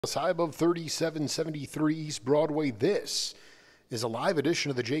High above 3773 East Broadway. This is a live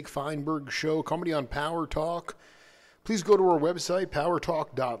edition of the Jake Feinberg Show, comedy on Power Talk. Please go to our website,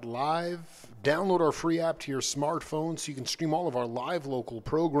 powertalk.live. Download our free app to your smartphone so you can stream all of our live local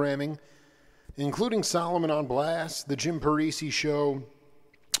programming, including Solomon on Blast, the Jim Parisi Show,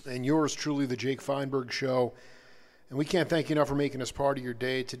 and yours truly, the Jake Feinberg Show. And we can't thank you enough for making us part of your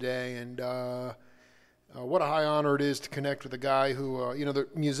day today. And what a high honor it is to connect with a guy who, the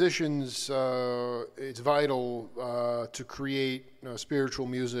musicians, it's vital to create spiritual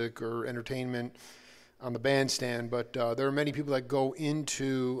music or entertainment on the bandstand, but there are many people that go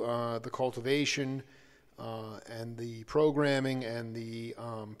into the cultivation and the programming and the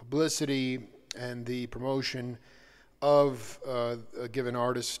publicity and the promotion of a given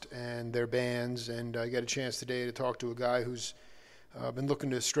artist and their bands. And I got a chance today to talk to a guy who's been looking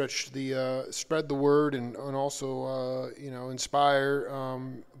to spread the word and also inspire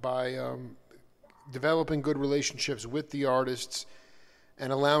by developing good relationships with the artists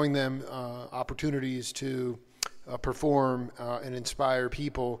and allowing them opportunities to perform and inspire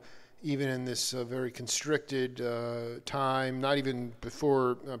people, even in this very constricted time. Not even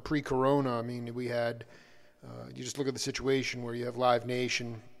before pre-corona. I mean, we had you just look at the situation where you have Live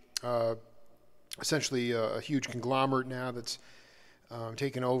Nation, essentially a huge conglomerate now that's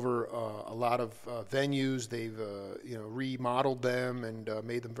taken over a lot of venues. They've remodeled them and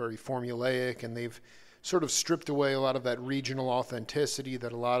made them very formulaic, and they've sort of stripped away a lot of that regional authenticity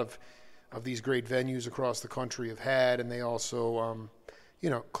that a lot of these great venues across the country have had. And they also,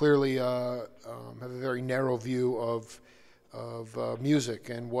 clearly have a very narrow view of music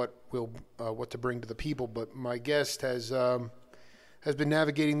and what to bring to the people. But my guest has been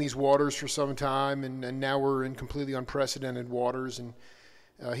navigating these waters for some time, and now we're in completely unprecedented waters, and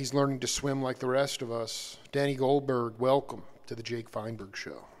he's learning to swim like the rest of us. Danny Goldberg, welcome to the Jake Feinberg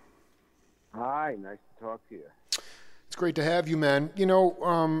Show. Hi, nice to talk to you. It's great to have you, man.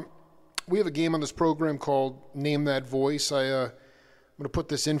 We have a game on this program called Name That Voice. I'm going to put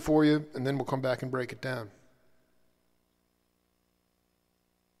this in for you, and then we'll come back and break it down.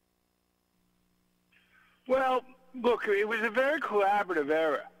 Well, look, it was a very collaborative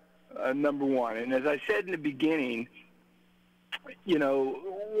era, number one. And as I said in the beginning,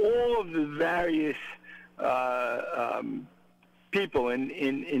 all of the various people in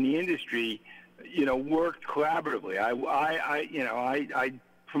the industry, worked collaboratively. I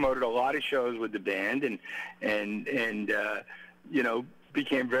promoted a lot of shows with the band and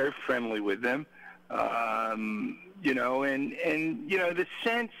became very friendly with them. The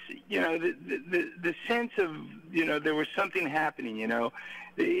sense, the sense of, there was something happening,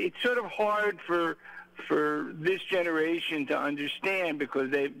 it's sort of hard for this generation to understand because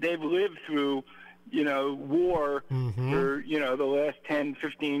they've lived through, war for, the last 10,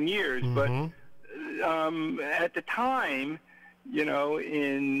 15 years. Mm-hmm. But at the time,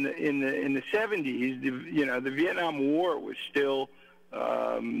 in the 70s, the Vietnam War was still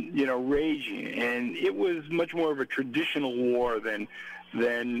raging, and it was much more of a traditional war than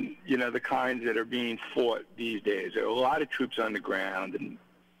the kinds that are being fought these days. There are a lot of troops on the ground and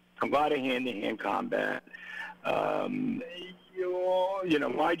a lot of hand-to-hand combat.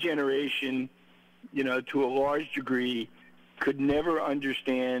 My generation, to a large degree, could never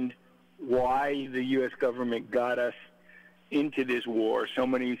understand why the U.S. government got us into this war so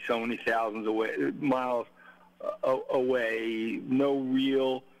many thousands miles away, no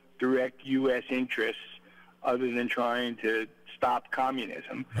real direct U.S. interests other than trying to stop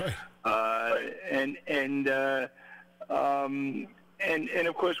communism. Right. And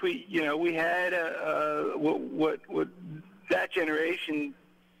of course we had what that generation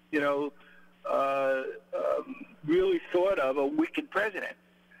really thought of a wicked president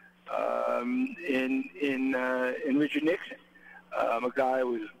in Richard Nixon, a guy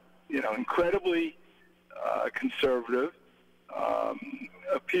who was incredibly conservative,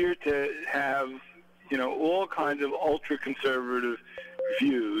 appeared to have, all kinds of ultra-conservative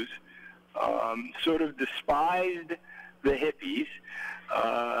views, sort of despised the hippies,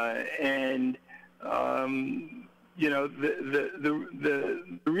 and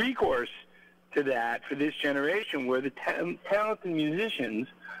the recourse to that for this generation were the talented musicians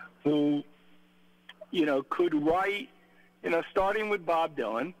who, could write, starting with Bob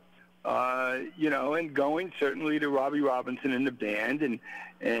Dylan, and going certainly to Robbie Robinson and the band,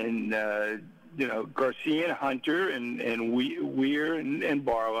 and Garcia and Hunter and Weir and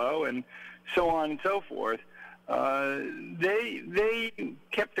Barlow and so on and so forth. They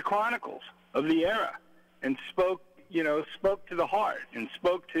kept the chronicles of the era and spoke to the heart and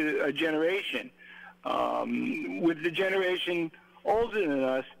spoke to a generation, with the generation older than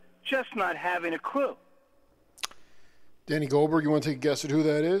us just not having a clue. Danny Goldberg, you want to take a guess at who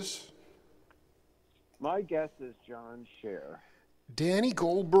that is? My guess is John Scher. Danny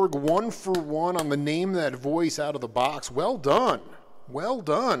Goldberg, 1 for 1 on the name that voice out of the box. Well done. Well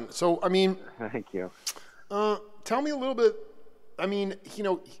done. So, I mean... Thank you. Tell me a little bit. I mean, you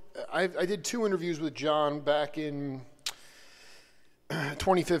know, I did 2 interviews with John back in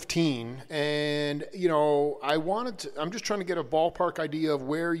 2015, and you know, I'm just trying to get a ballpark idea of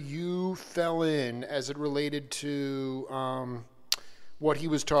where you fell in as it related to what he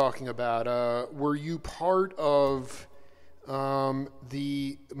was talking about. Were you part of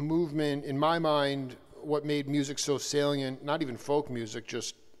the movement? In my mind, what made music so salient, not even folk music,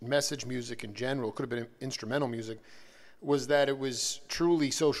 just message music in general, could have been instrumental music, was that it was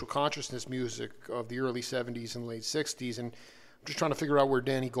truly social consciousness music of the early 70s and late 60s. And I'm just trying to figure out where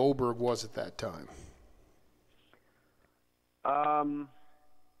Danny Goldberg was at that time. Well,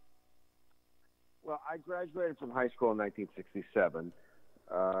 I graduated from high school in 1967.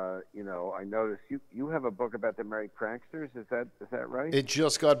 You know, I noticed you have a book about the Merry Pranksters. Is that right? It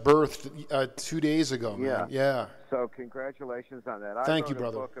just got birthed 2 days ago, man. Yeah. So congratulations on that. Thank I you, wrote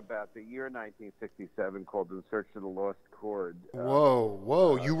brother. a book about the year 1967 called In Search of the Lost Chord.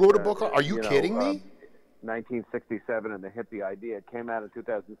 Whoa. You wrote a book? Are you kidding me? 1967 and the hippie idea. It came out in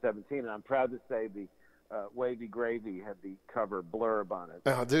 2017, and I'm proud to say the Wavy Gravy had the cover blurb on it.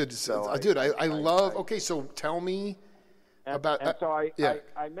 Oh, dude, I love... Okay, so tell me...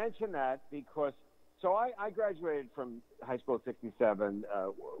 I mention that because I graduated from high school in 67,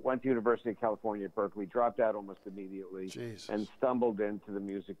 went to University of California at Berkeley, dropped out almost immediately, Jesus. and stumbled into the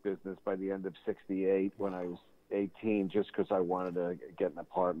music business by the end of 68 when I was 18, just because I wanted to get an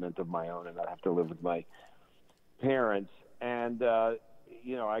apartment of my own and not have to live with my parents. And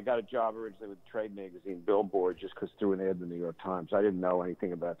you know, I got a job originally with the trade magazine Billboard just because through an ad in the New York Times. I didn't know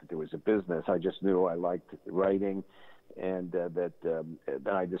anything about that there was a business. I just knew I liked writing. And that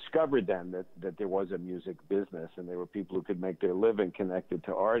I discovered then that there was a music business, and there were people who could make their living connected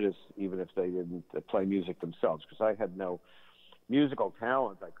to artists, even if they didn't play music themselves. Because I had no musical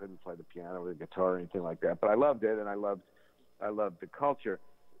talent, I couldn't play the piano or the guitar or anything like that. But I loved it, and I loved the culture.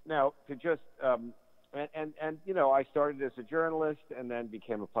 Now, to just and you know, I started as a journalist, and then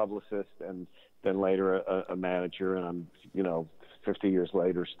became a publicist, and then later a manager, and I'm 50 years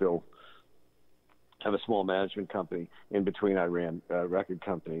later still have a small management company. In between, I ran record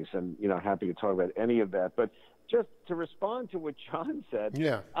companies, and happy to talk about any of that. But just to respond to what John said,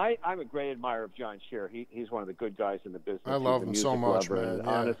 I'm a great admirer of John Scher. He's one of the good guys in the business. I love him so much, man. An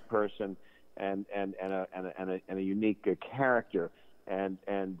honest person, and a unique character. And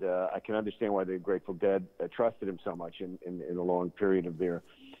I can understand why the Grateful Dead trusted him so much in a long period of their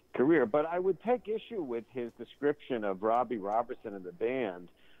career. But I would take issue with his description of Robbie Robertson and the band,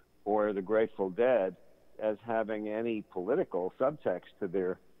 or the Grateful Dead, as having any political subtext to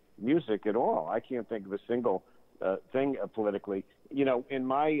their music at all. I can't think of a single thing politically. In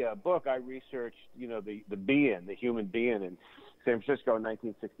my book, I researched, the human being in San Francisco in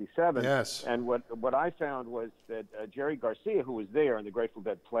 1967. Yes. And what I found was that Jerry Garcia, who was there, and the Grateful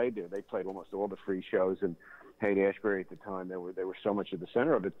Dead played there. They played almost all the free shows, and Haight-Ashbury at the time, they were so much at the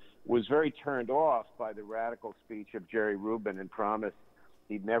center of it, was very turned off by the radical speech of Jerry Rubin, and promised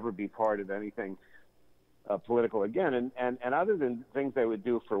he'd never be part of anything political again. And other than things they would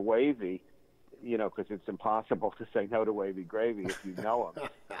do for Wavy, because it's impossible to say no to Wavy Gravy if you know them.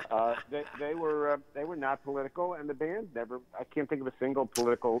 They were not political, and the band never. I can't think of a single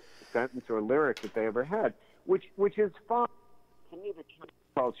political sentence or lyric that they ever had, which is fine. To me, the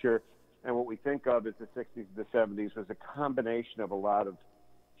culture and what we think of as the 60s, the 70s was a combination of a lot of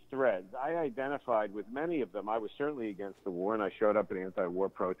threads. I identified with many of them. I was certainly against the war, and I showed up at anti-war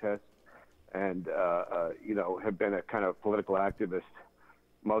protests, and have been a kind of political activist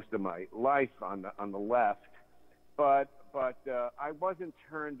most of my life on the left. But I wasn't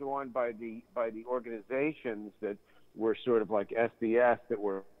turned on by the organizations that were sort of like SDS, that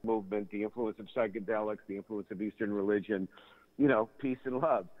were movement, the influence of psychedelics, the influence of Eastern religion, peace and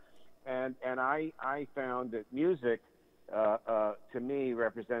love. And I found that music, to me,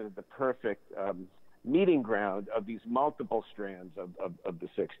 represented the perfect meeting ground of these multiple strands of the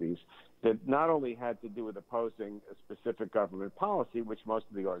 60s that not only had to do with opposing a specific government policy, which most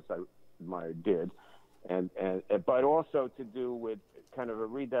of the artists I admired did, but also to do with kind of a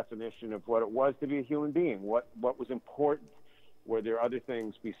redefinition of what it was to be a human being, what was important. Were there other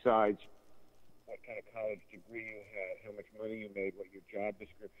things besides what kind of college degree you had, how much money you made, what your job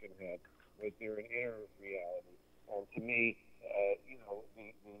description had? Was there an inner reality? And to me, the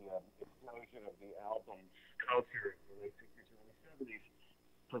explosion of the album culture in the late 60s and early movies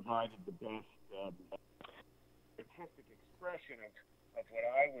provided the best artistic expression of what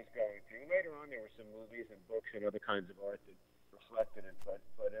I was going through. Later on, there were some movies and books and other kinds of art that reflected it, but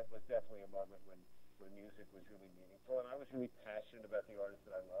it was definitely a moment when music was really meaningful, and I was really passionate about the artists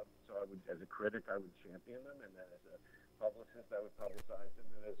that I loved. So I would, as a critic, I would champion them, and then as a publicist, I would publicize them,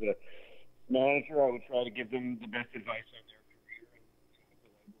 and as a manager, I would try to give them the best advice on their career, and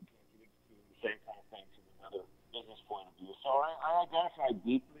the label executives do the same kind of thing from another business point of view. So I identify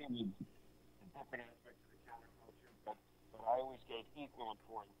deeply with the different aspects of the counterculture, but I always gave equal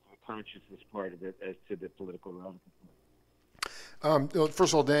importance to the consciousness part of it as to the political relevance.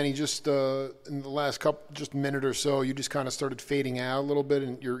 First of all, Danny, just in the last just minute or so, you just kind of started fading out a little bit,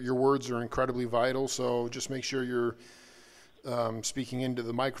 and your words are incredibly vital. So just make sure you're speaking into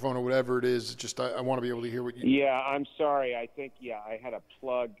the microphone or whatever it is. Just I want to be able to hear what you. Yeah, I'm sorry. I think I had a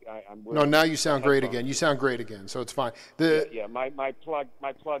plug. No, now you sound great again. You sound great again, so it's fine. My plug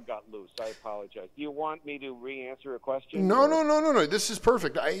got loose. I apologize. Do you want me to re-answer a question? No. This is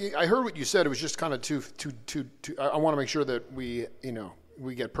perfect. I heard what you said. It was just kind of too. I want to make sure that we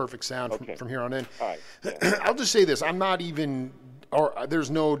get perfect sound from here on in. All right. Yeah. I'll just say this. I'm not even. Or there's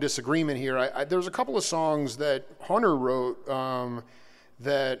no disagreement here. There's a couple of songs that Hunter wrote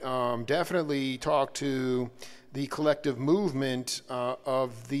that definitely talk to the collective movement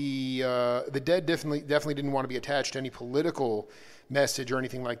of the dead. Definitely didn't want to be attached to any political message or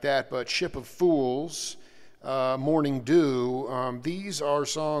anything like that. But Ship of Fools, Morning Dew, these are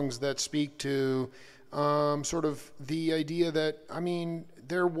songs that speak to sort of the idea that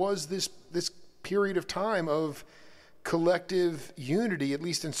there was this period of time of collective unity, at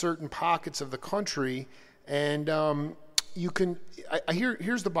least in certain pockets of the country, and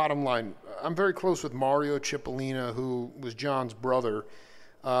here's the bottom line. I'm very close with Mario Cipollina, who was John's brother,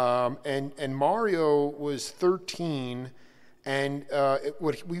 and Mario was 13, and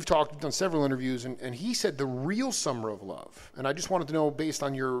we've done several interviews, and he said the real Summer of Love, and I just wanted to know, based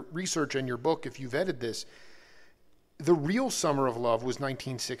on your research and your book, if you've edited this, the real Summer of Love was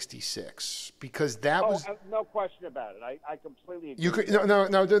 1966, because that was no question about it. I completely agree. You could, no.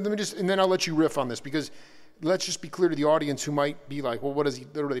 Let me just, and then I'll let you riff on this, because let's just be clear to the audience who might be like, well, what are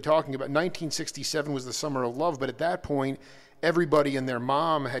they talking about? 1967 was the Summer of Love, but at that point, everybody and their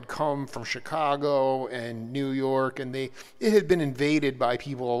mom had come from Chicago and New York, and it had been invaded by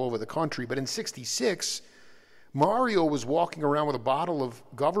people all over the country. But in '66, Mario was walking around with a bottle of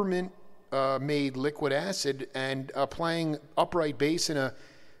government made liquid acid and playing upright bass in a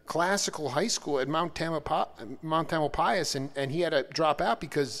classical high school at Mount Tamalpais, and he had to drop out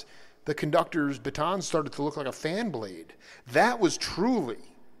because the conductor's baton started to look like a fan blade. That was truly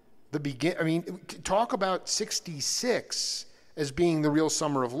the talk about '66 as being the real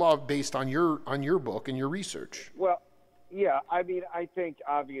Summer of Love based on your book and your research. Well, yeah, I think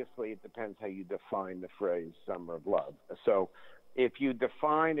obviously it depends how you define the phrase Summer of Love. So if you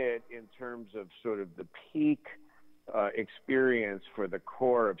define it in terms of sort of the peak experience for the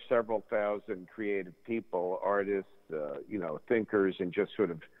core of several thousand creative people, artists, thinkers, and just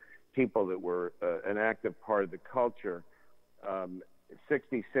sort of people that were an active part of the culture,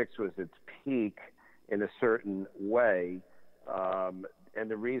 66 was its peak in a certain way. And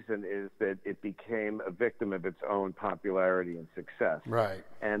the reason is that it became a victim of its own popularity and success. Right.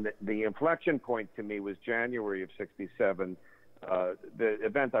 And the inflection point to me was January of '67, the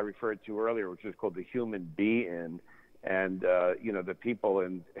event I referred to earlier, which is called the Human Be-In. And, the people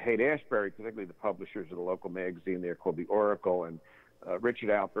in Haight-Ashbury, particularly the publishers of the local magazine there called The Oracle, and Richard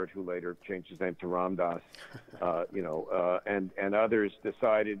Alpert, who later changed his name to Ram Dass, and others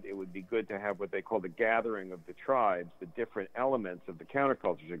decided it would be good to have what they call the gathering of the tribes, the different elements of the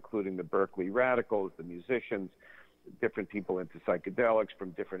countercultures, including the Berkeley radicals, the musicians, different people into psychedelics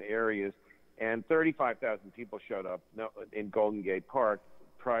from different areas. And 35,000 people showed up in Golden Gate Park.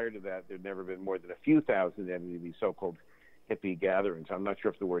 Prior to that, there'd never been more than a few thousand in any of these so-called hippie gatherings. I'm not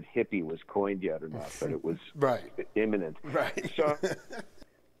sure if the word hippie was coined yet or not, but it was imminent. Right. So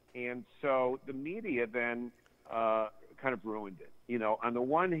the media then kind of ruined it. On the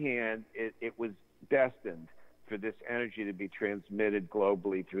one hand, it was destined for this energy to be transmitted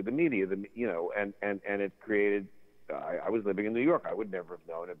globally through the media, and it created. I was living in New York. I would never have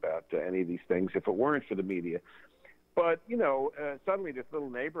known about any of these things if it weren't for the media. But, suddenly this little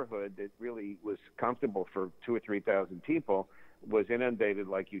neighborhood that really was comfortable for 2,000 or 3,000 people was inundated,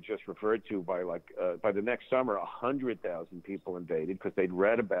 like you just referred to, by the next summer, 100,000 people invaded because they'd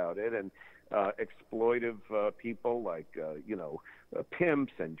read about it, and exploitive people like,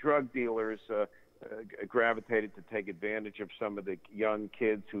 pimps and drug dealers gravitated to take advantage of some of the young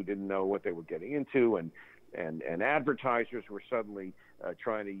kids who didn't know what they were getting into, and and advertisers were suddenly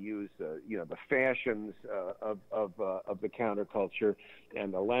trying to use the fashions of the counterculture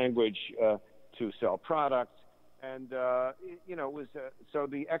and the language to sell products. And it was so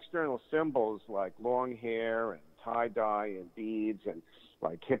the external symbols like long hair and tie dye and beads and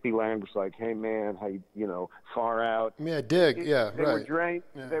like hippie language, like "Hey man, how far out." Yeah, dig. Yeah, they right. were drained.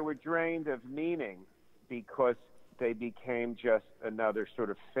 Yeah. They were drained of meaning because they became just another sort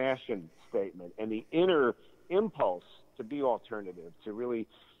of fashion statement. And the inner impulse to be alternative, to really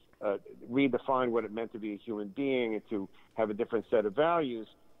redefine what it meant to be a human being, and to have a different set of values,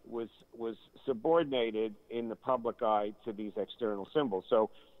 was subordinated in the public eye to these external symbols.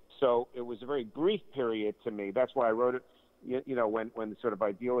 So it was a very brief period to me. That's why I wrote it, when sort of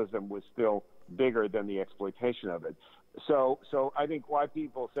idealism was still bigger than the exploitation of it. So I think why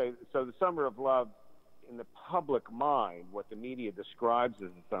people say, so the Summer of Love, in the public mind, what the media describes as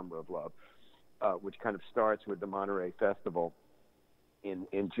the Summer of Love, which kind of starts with the Monterey Festival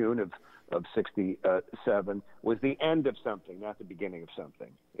in June of 67, was the end of something, not the beginning of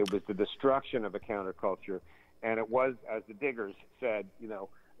something. It was the destruction of a counterculture, and it was, as the Diggers said, a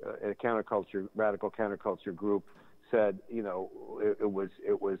radical counterculture group said, it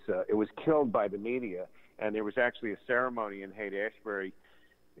was killed by the media. And there was actually a ceremony in Haight-Ashbury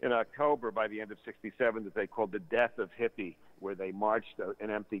in October, by the end of 67, that they called the Death of Hippie, where they marched an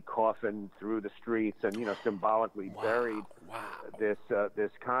empty coffin through the streets and symbolically buried this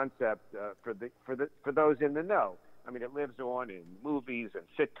concept for those in the know. I mean, it lives on in movies and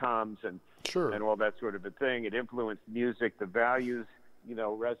sitcoms and Sure. and all that sort of a thing. It influenced music. The values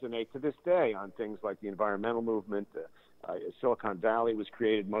resonate to this day on things like the environmental movement. Silicon Valley was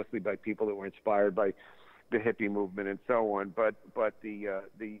created mostly by people that were inspired by the hippie movement and so on. But the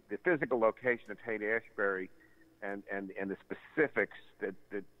physical location of Haight-Ashbury and the specifics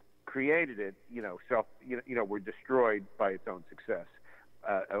that created it, were destroyed by its own success.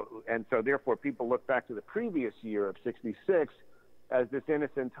 And so therefore people look back to the previous year of 66 as this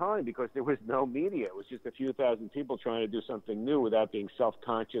innocent time, because there was no media. It was just a few thousand people trying to do something new without being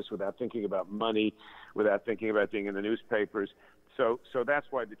self-conscious, without thinking about money, without thinking about being in the newspapers. So that's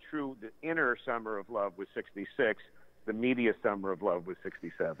why the inner Summer of Love was 66. The media Summer of Love was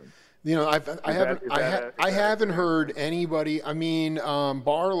 67. I haven't heard anybody. I mean,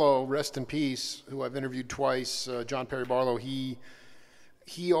 Barlow, rest in peace, who I've interviewed twice, John Perry Barlow.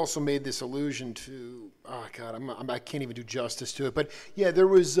 He also made this allusion to, oh God, I can't even do justice to it. But yeah, there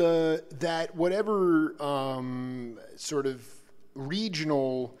was that whatever sort of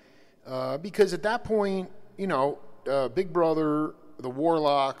regional, because at that point, Big Brother, the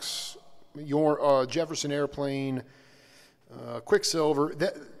Warlocks, Jefferson Airplane, Quicksilver.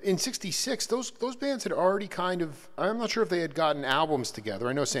 That in '66, those bands had already kind of. I'm not sure if they had gotten albums together.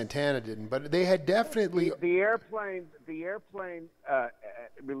 I know Santana didn't, but they had definitely. The Airplane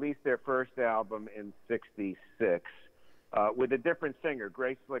released their first album in '66 with a different singer.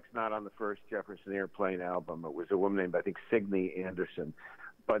 Grace Slick's not on the first Jefferson Airplane album. It was a woman named, I think, Signe Anderson.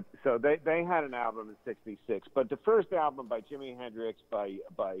 But so they had an album in '66. But the first album by Jimi Hendrix, by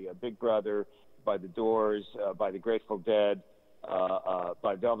Big Brother, by The Doors, by the Grateful Dead,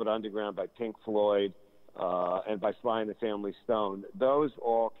 by Velvet Underground, by Pink Floyd, and by Sly and the Family Stone. Those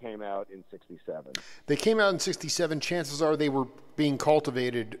all came out in '67. They came out in '67. Chances are they were being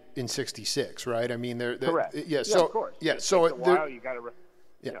cultivated in '66, right? I mean, they're correct. Yeah. So of course. Yeah. It So takes a while. You got to.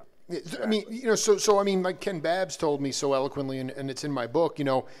 Yeah. Exactly. I mean, so I mean, like Ken Babbs told me so eloquently, and it's in my book.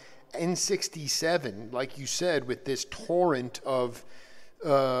 In '67, like you said, with this torrent of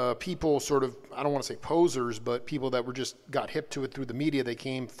people, sort of, I don't want to say posers, but people that were just got hip to it through the media. They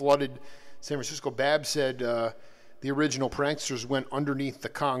came, flooded San Francisco. Babbs said the original pranksters went underneath the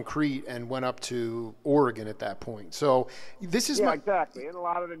concrete and went up to Oregon at that point. So this is exactly. And a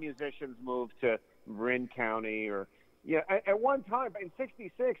lot of the musicians moved to Marin County or. Yeah, at one time, in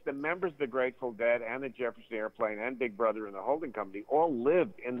 '66, the members of the Grateful Dead and the Jefferson Airplane and Big Brother and the holding company all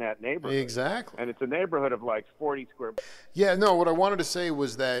lived in that neighborhood. Exactly. And it's a neighborhood of like 40 square. Yeah, no, what I wanted to say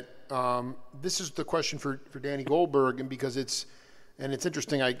was that this is the question for Danny Goldberg, and because it's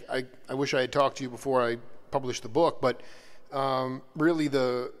interesting, I wish I had talked to you before I published the book, but really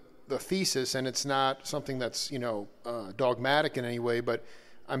the thesis, and it's not something that's, dogmatic in any way, but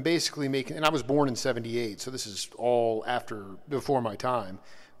I'm basically making, and I was born in '78, so this is all before my time.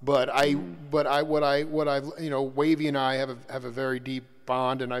 But Wavy and I have a very deep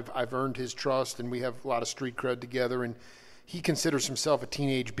bond, and I've earned his trust, and we have a lot of street cred together. And he considers himself a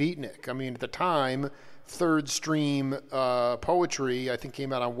teenage beatnik. I mean, at the time, Third Stream poetry, I think,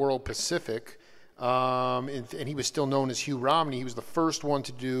 came out on World Pacific, and he was still known as Hugh Romney. He was the first one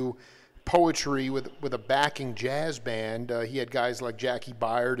to do poetry with a backing jazz band. He had guys like Jackie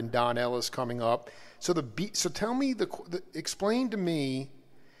Byard and Don Ellis coming up. So tell me explain to me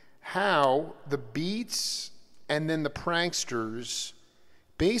how the Beats and then the Pranksters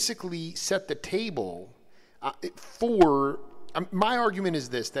basically set the table for. My argument is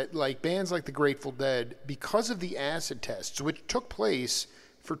this: that like bands like the Grateful Dead, because of the acid tests, which took place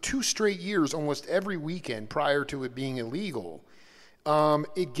for 2 straight years, almost every weekend prior to it being illegal,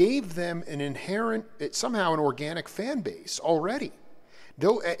 it gave them somehow an organic fan base already.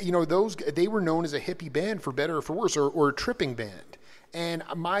 Though they were known as a hippie band for better or for worse, or a tripping band. And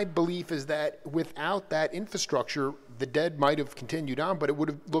my belief is that without that infrastructure, the Dead might have continued on, but it would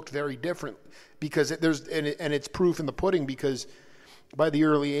have looked very different. Because it's proof in the pudding. Because by the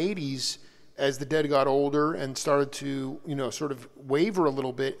early '80s, as the Dead got older and started to sort of waver a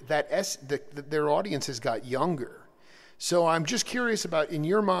little bit, their audiences got younger. So I'm just curious about, in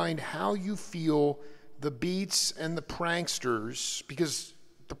your mind, how you feel the Beats and the Pranksters, because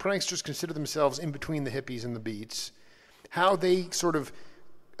the Pranksters consider themselves in between the hippies and the Beats, how they sort of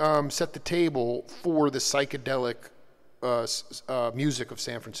set the table for the psychedelic music of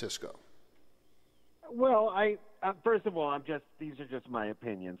San Francisco. Well, first of all, these are just my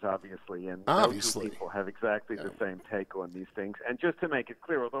opinions, obviously, and no two people have exactly the same take on these things. And just to make it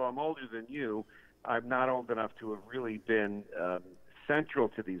clear, although I'm older than you, I'm not old enough to have really been central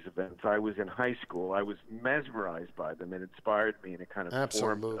to these events. I was in high school. I was mesmerized by them. It inspired me, and it kind of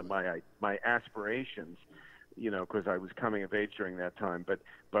formed my aspirations, because I was coming of age during that time.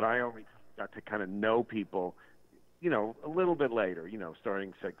 But I only got to kind of know people, a little bit later,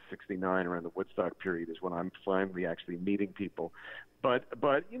 starting 69 around the Woodstock period is when I'm finally actually meeting people. But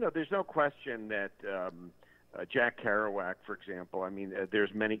there's no question that Jack Kerouac, for example,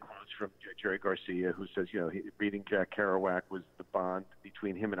 there's many quotes from Jerry Garcia who says, reading Jack Kerouac was the bond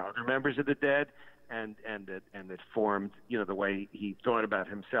between him and other members of the Dead, and that formed, the way he thought about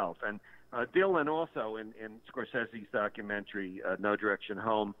himself. And Dylan also, in Scorsese's documentary, No Direction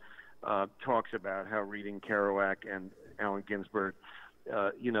Home, talks about how reading Kerouac and Allen Ginsberg,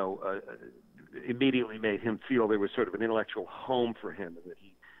 immediately made him feel there was sort of an intellectual home for him, and that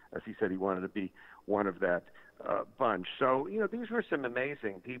he, as he said, he wanted to be one of that bunch. So, these were some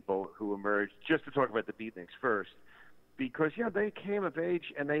amazing people who emerged. Just to talk about the Beatniks first, because, they came of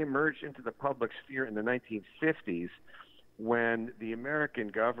age and they emerged into the public sphere in the 1950s when the American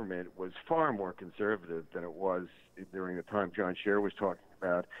government was far more conservative than it was during the time John Scher was talking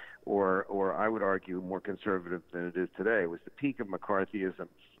about, or I would argue more conservative than it is today. It was the peak of McCarthyism.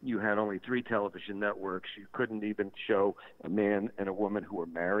 You had only 3 television networks. You couldn't even show a man and a woman who were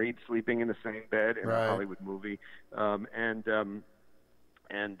married sleeping in the same bed in a Hollywood movie. And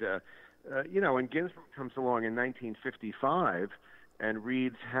Ginsberg comes along in 1955 and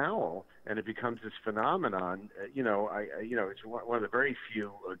reads Howl, and it becomes this phenomenon. It's one of the very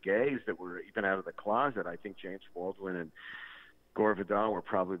few gays that were even out of the closet. I think James Baldwin and Gore Vidal were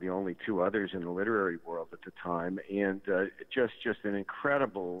probably the only 2 others in the literary world at the time, and just an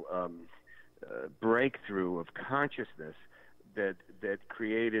incredible breakthrough of consciousness that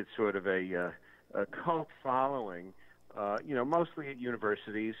created sort of a cult following, mostly at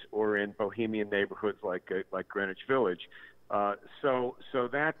universities or in bohemian neighborhoods like Greenwich Village. So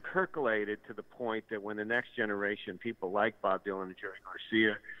that percolated to the point that when the next generation, people like Bob Dylan and Jerry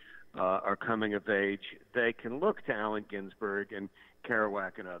Garcia, are coming of age, they can look to Allen Ginsberg and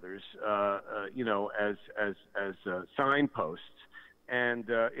Kerouac and others, as signposts. And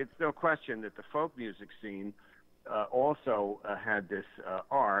it's no question that the folk music scene also had this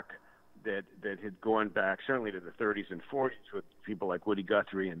arc that had gone back certainly to the 30s and 40s with people like Woody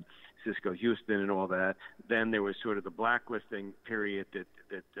Guthrie and Cisco Houston and all that. Then there was sort of the blacklisting period that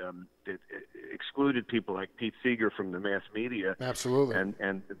excluded people like Pete Seeger from the mass media. Absolutely.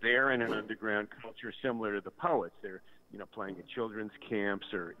 And they're in an underground culture similar to the Poets. They're playing at children's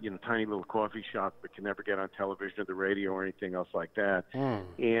camps or tiny little coffee shops that can never get on television or the radio or anything else like that.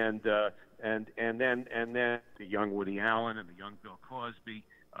 And then the young Woody Allen and the young Bill Cosby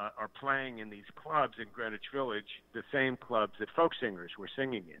are playing in these clubs in Greenwich Village, the same clubs that folk singers were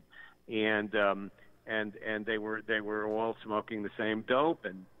singing in, and they were all smoking the same dope,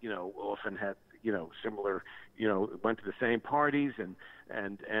 and often had similar, went to the same parties and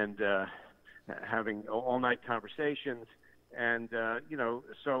having all night conversations, and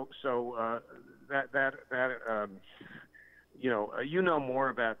more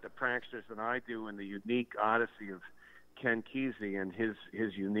about the Pranksters than I do, and the unique odyssey of Ken Kesey and his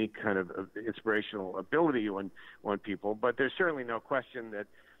unique kind of inspirational ability on people. But there's certainly no question that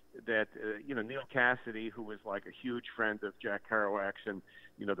Neil Cassidy, who was like a huge friend of Jack Kerouac's and,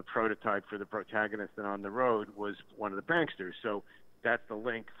 the prototype for the protagonist in On the Road, was one of the pranksters. So that's the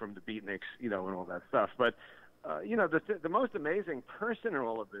link from the Beatniks, and all that stuff. But, the most amazing person in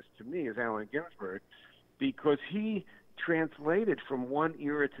all of this to me is Allen Ginsberg, because he translated from one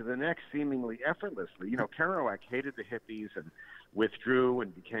era to the next seemingly effortlessly. Kerouac hated the hippies and withdrew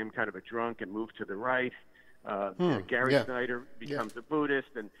and became kind of a drunk and moved to the right. Gary Snyder becomes a Buddhist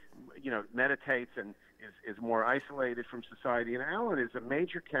and, meditates and is more isolated from society. And Allen is a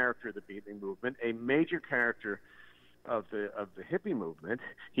major character of the Beatnik movement, a major character of the hippie movement.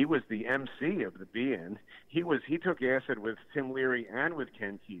 He was the MC of the Be-In. He took acid with Tim Leary and with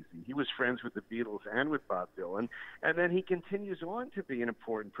Ken Kesey. He was friends with the Beatles and with Bob Dylan. And then he continues on to be an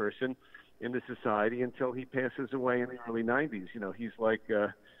important person in the society until he passes away in the early 90s. He's like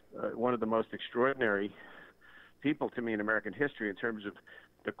one of the most extraordinary people to me in American history in terms of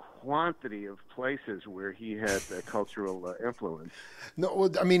the quantity of places where he had cultural influence. No,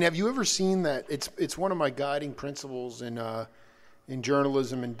 well, I mean, have you ever seen that? It's one of my guiding principles in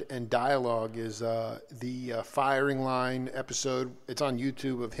journalism and dialogue is the firing line episode. It's on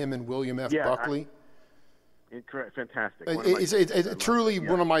YouTube of him and William F. Buckley. Correct, fantastic. It's truly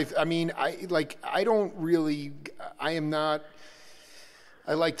one of my. I mean, I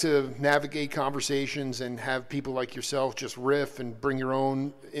like to navigate conversations and have people like yourself just riff and bring your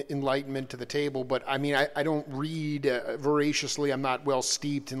own enlightenment to the table. But I mean, I don't read voraciously. I'm not well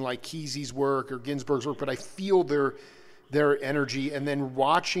steeped in like Kesey's work or Ginsberg's work, but I feel their energy. And then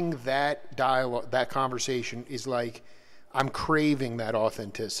watching that dialogue, that conversation is like, I'm craving that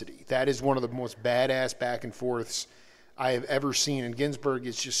authenticity. That is one of the most badass back and forths I have ever seen. And Ginsberg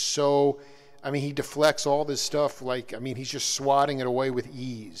is just so, he deflects all this stuff he's just swatting it away with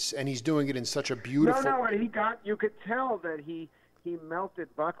ease. And he's doing it in such a beautiful... No, and you could tell that he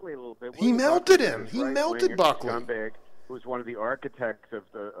melted Buckley a little bit. He melted him. He melted Buckley. Scumbag, who was one of the architects of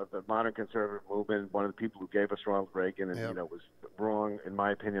the modern conservative movement, one of the people who gave us Ronald Reagan, and was wrong, in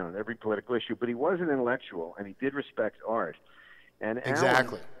my opinion, on every political issue. But he was an intellectual, and he did respect art. And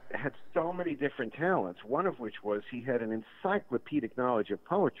exactly. Allen had so many different talents, one of which was he had an encyclopedic knowledge of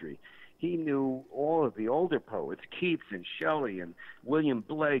poetry. He knew all of the older poets, Keats and Shelley and William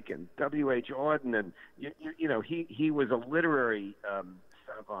Blake and W.H. Auden, and he was a literary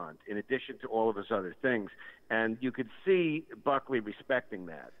savant in addition to all of his other things, and you could see Buckley respecting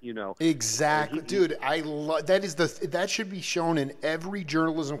that. Exactly, dude. I love that. That should be shown in every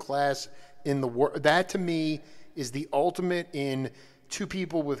journalism class in the world. That to me is the ultimate in two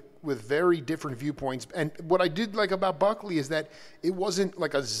people with very different viewpoints. And what I did like about Buckley is that it wasn't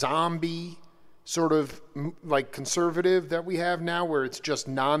like a zombie sort of like conservative that we have now where it's just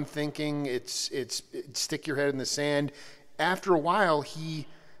non-thinking, it's stick your head in the sand. After a while, he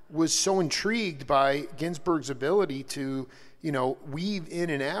was so intrigued by Ginsberg's ability to, weave in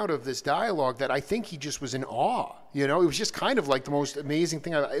and out of this dialogue that I think he just was in awe. It was just kind of like the most amazing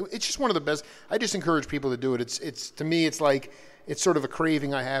thing. It's just one of the best. I just encourage people to do it. It's to me, it's like, it's sort of a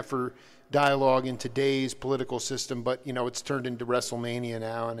craving I have for dialogue in today's political system, but it's turned into WrestleMania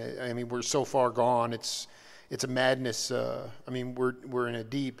now, and we're so far gone. It's a madness. We're in a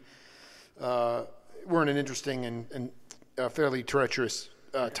deep, we're in an interesting and fairly treacherous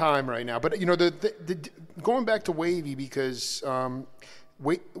time right now. But the going back to Wavy, because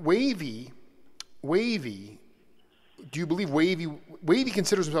Wavy, do you believe Wavy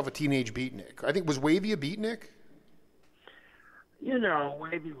considers himself a teenage beatnik? I think, was Wavy a beatnik?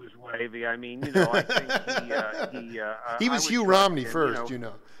 Wavy was Wavy. I think he was Hugh Romney first,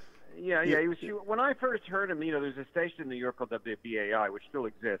 Yeah, he was. When I first heard him, there's a station in New York called WBAI, which still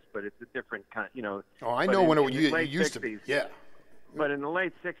exists, but it's a different kind. Oh, I know when it used 60s, to be. Yeah. But in the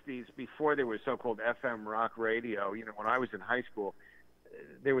late '60s, before there was so-called FM rock radio, when I was in high school,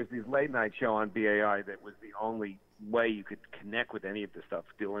 there was this late-night show on BAI that was the only way you could connect with any of the stuff.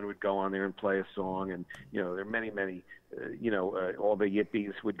 Dylan would go on there and play a song, and there are many, all the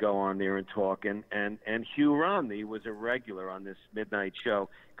yippies would go on there and talk. And Hugh Romney was a regular on this midnight show.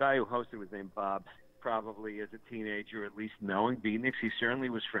 Guy who hosted was named Bob. Probably as a teenager, at least knowing beatniks, he certainly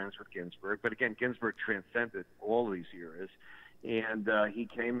was friends with Ginsberg. But again, Ginsberg transcended all these eras, and he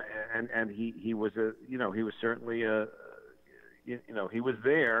came and he was he was certainly he was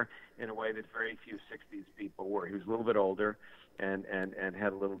there in a way that very few 60s people were. He was a little bit older and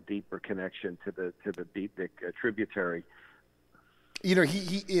had a little deeper connection to the beatnik tributary.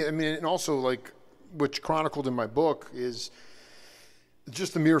 And also like which chronicled in my book is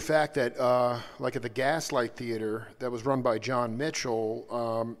just the mere fact that like at the Gaslight Theater that was run by John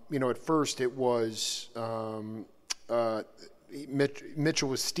Mitchell, at first it was Mitchell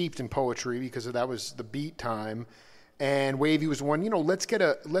was steeped in poetry because that was the beat time, and Wavy was one. Let's get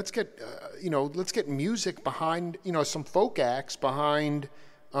music behind, some folk acts behind,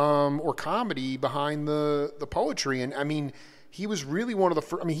 or comedy behind the poetry. And I mean, he was really one of the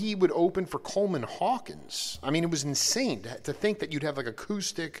first. I mean, he would open for Coleman Hawkins. I mean, it was insane to think that you'd have like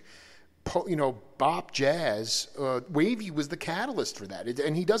acoustic, bop jazz. Wavy was the catalyst for that,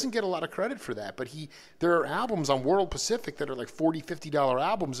 and he doesn't get a lot of credit for that. But there are albums on World Pacific that are like $40-$50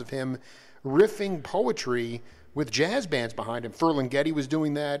 albums of him riffing poetry with jazz bands behind him. Ferlinghetti was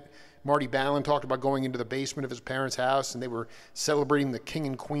doing that. Marty Ballin talked about going into the basement of his parents' house, and they were celebrating the King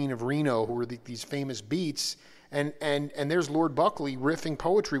and Queen of Reno, who were these famous beats. And there's Lord Buckley riffing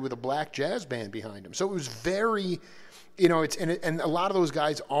poetry with a black jazz band behind him. So it was very, and a lot of those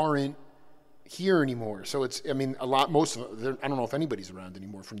guys aren't here anymore. So most of them, I don't know if anybody's around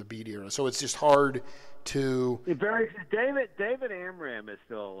anymore from the beat era. So it's just hard to. David Amram is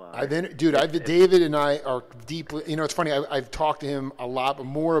still alive. David and I are deeply. It's funny. I've talked to him a lot, but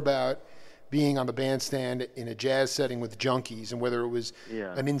more about being on the bandstand in a jazz setting with Junkies and whether it was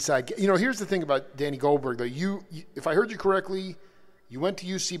an inside. Here's the thing about Danny Goldberg, though. You, if I heard you correctly, you went to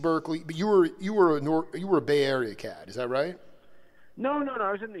UC Berkeley, but you were a Bay Area cat. Is that right? No.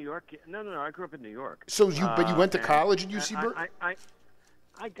 I was in New York. No. I grew up in New York. But you went to college at UC Berkeley.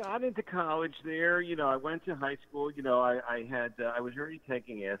 I got into college there. I went to high school. I was already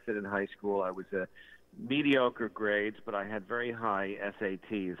taking acid in high school. I was mediocre grades, but I had very high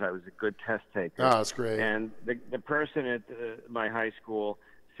SATs. I was a good test taker. Oh, that's great. And the person at my high school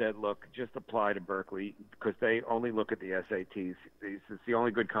said, look, just apply to Berkeley because they only look at the SATs. It's the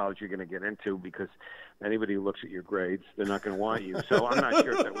only good college you're going to get into because anybody who looks at your grades, they're not going to want you. So I'm not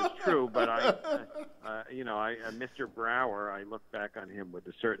sure if that was true, but Mr. Brower, I look back on him with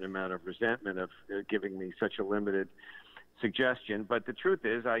a certain amount of resentment of giving me such a limited suggestion. But the truth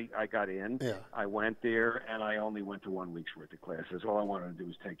is I got in. Yeah. I went there, and I only went to 1 week's worth of classes. All I wanted to do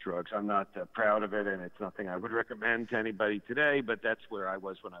was take drugs. I'm not proud of it, and it's nothing I would recommend to anybody today, but that's where I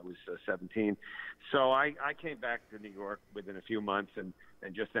was when I was 17. So I came back to New York within a few months and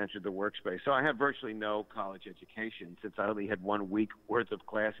just entered the workspace. So I had virtually no college education since I only had 1 week worth of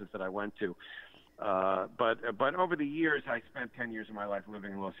classes that I went to. But over the years, I spent 10 years of my life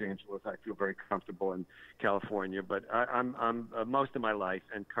living in Los Angeles. I feel very comfortable in California, but I'm most of my life,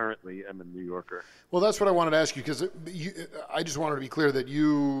 and currently I'm a New Yorker. Well, that's what I wanted to ask you, because I just wanted to be clear that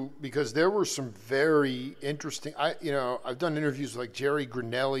because there were some very interesting. I've done interviews with like Jerry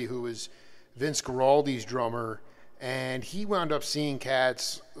Grinelli, who is Vince Guaraldi's drummer, and he wound up seeing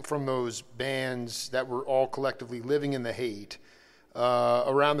cats from those bands that were all collectively living in the hate.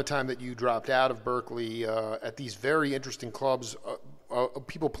 Around the time that you dropped out of Berkeley, at these very interesting clubs,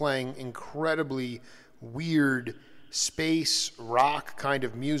 people playing incredibly weird space rock kind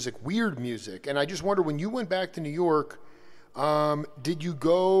of music, weird music. And I just wonder, when you went back to New York, did you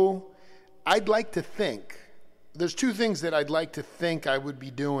go? I'd like to think, there's two things that I'd like to think I would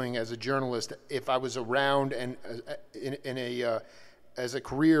be doing as a journalist if I was around and as a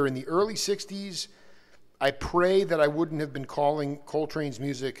career in the early 60s. I pray that I wouldn't have been calling Coltrane's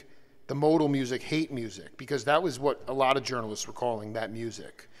music, the modal music, hate music, because that was what a lot of journalists were calling that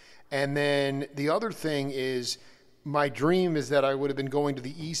music. And then the other thing is, my dream is that I would have been going to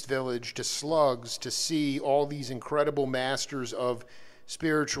the East Village, to Slugs, to see all these incredible masters of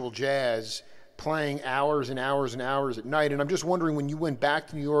spiritual jazz playing hours and hours and hours at night. And I'm just wondering, when you went back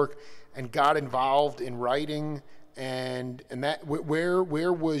to New York and got involved in writing, and that, where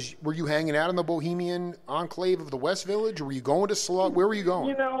were you hanging out in the Bohemian enclave of the West Village, or were you going to Slug? Where were you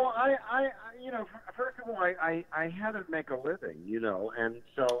going? First of all, I had to make a living, and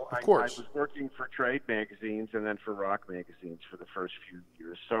so I was working for trade magazines and then for rock magazines for the first few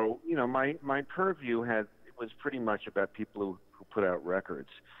years. So, my purview was pretty much about people who put out records.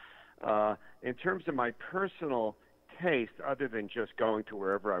 In terms of my personal taste, other than just going to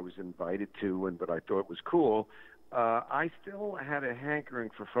wherever I was invited to and what I thought was cool, I still had a hankering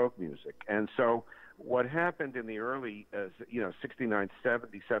for folk music. And so what happened in the early, 69,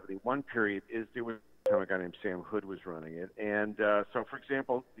 70, 71 period is there was a guy named Sam Hood was running it. And so, for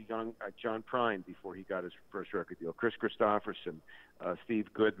example, the young John Prine, before he got his first record deal, Chris Christopherson, Steve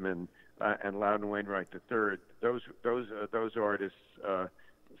Goodman, and Loudon Wainwright III, those artists,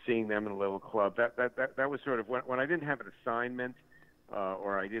 seeing them in a little club, that was sort of when I didn't have an assignment,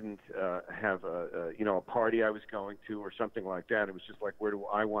 or I didn't have a party I was going to or something like that. It was just like, where do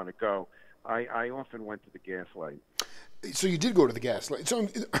I want to go? I often went to the Gaslight. So you did go to the Gaslight. So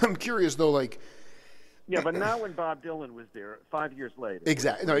I'm curious, though, like, Yeah, but not when Bob Dylan was there 5 years later.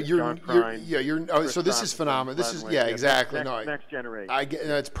 Exactly. No, so this is phenomenal. This is, exactly. Next generation. I get,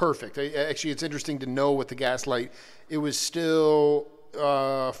 that's perfect. Actually, it's interesting to know with the Gaslight, it was still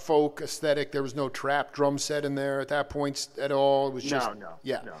folk aesthetic. There was no trap drum set in there at that point at all. It was just no.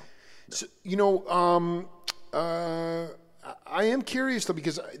 So, I am curious though,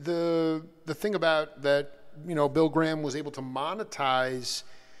 because the thing about that, Bill Graham was able to monetize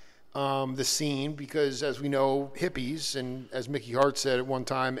the scene, because as we know, hippies, and as Mickey Hart said at one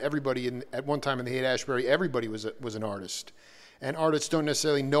time, at one time in the Haight-Ashbury, everybody was an artist, and artists don't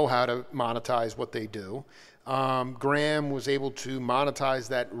necessarily know how to monetize what they do. Graham was able to monetize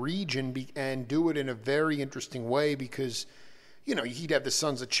that region and do it in a very interesting way, because he'd have the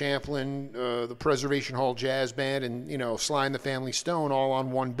Sons of Champlin, the Preservation Hall Jazz Band, and Sly and the Family Stone all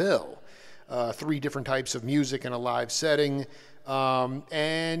on one bill. 3 different types of music in a live setting.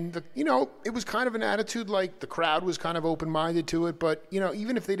 It was kind of an attitude, like the crowd was kind of open-minded to it, but,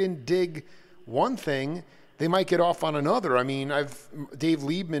 even if they didn't dig one thing, they might get off on another. I mean, Dave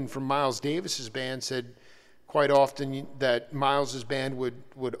Liebman from Miles Davis's band said quite often that Miles's band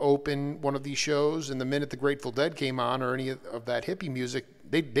would open one of these shows, and the minute the Grateful Dead came on or any of that hippie music,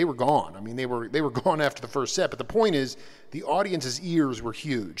 they were gone. I mean, they were gone after the first set. But the point is, the audience's ears were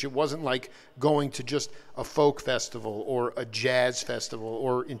huge. It wasn't like going to just a folk festival or a jazz festival,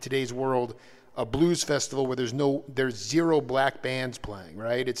 or in today's world, a blues festival where there's 0 black bands playing,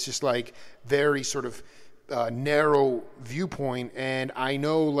 right? It's just like very sort of narrow viewpoint. And I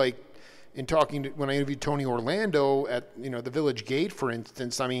know, like, in talking when I interviewed Tony Orlando at the Village Gate, for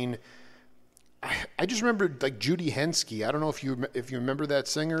instance, I mean, I just remember like Judy Henske. I don't know if you remember that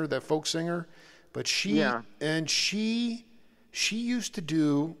singer, that folk singer, but she used to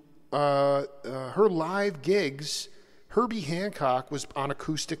do her live gigs. Herbie Hancock was on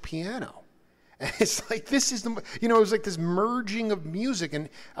acoustic piano, and it's like this is it was like this merging of music. And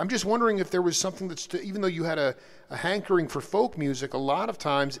I'm just wondering if there was something even though you had a hankering for folk music, a lot of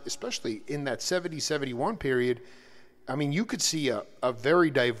times, especially in that 70-71 period, I mean, you could see a very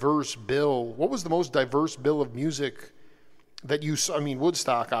diverse bill. What was the most diverse bill of music that you saw? I mean,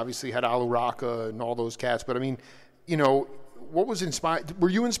 Woodstock obviously had Alu Raka and all those cats, but I mean, what was inspired? Were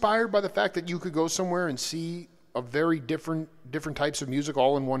you inspired by the fact that you could go somewhere and see a very different types of music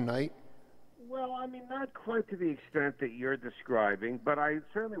all in one night? Well, I mean, not quite to the extent that you're describing, but I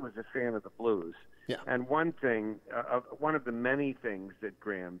certainly was a fan of the blues. Yeah. And one of the many things that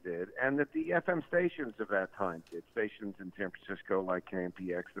Graham did, and that the FM stations of that time did, stations in San Francisco like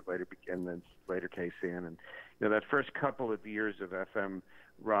KMPX that later began, then later KSAN, and that first couple of years of FM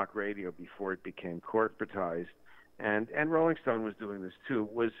rock radio before it became corporatized, and Rolling Stone was doing this too,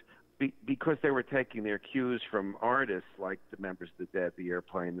 was because they were taking their cues from artists like the members of the Dead, the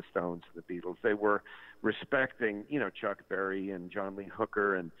Airplane, the Stones, the Beatles. They were respecting, Chuck Berry and John Lee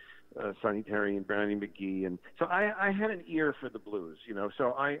Hooker and Sonny Terry and Brownie McGee, and so I had an ear for the blues,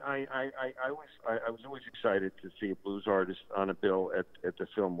 So I was always excited to see a blues artist on a bill at the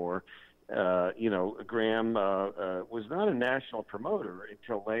Fillmore. Graham was not a national promoter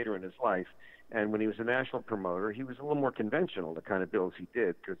until later in his life, and when he was a national promoter, he was a little more conventional, the kind of bills he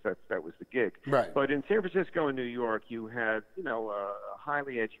did, because that was the gig. Right. But in San Francisco and New York, you had a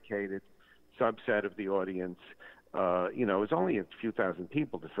highly educated subset of the audience. It was only a few thousand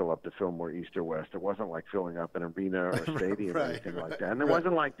people to fill up the Fillmore East or West. It wasn't like filling up an arena or a stadium or anything like that. And it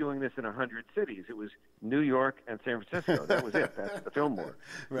wasn't like doing this in 100 cities. It was New York and San Francisco. That was it. That's the Fillmore.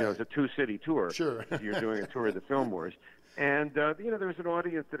 Right. It was a 2-city tour. Sure. You're doing a tour of the Fillmores. And, there was an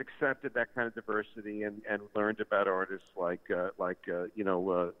audience that accepted that kind of diversity and learned about artists like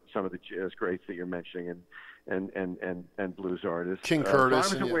some of the jazz greats that you're mentioning and blues artists. King Curtis.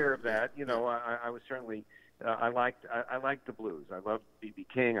 So I was aware of that. I was certainly... I liked the blues. I loved B.B.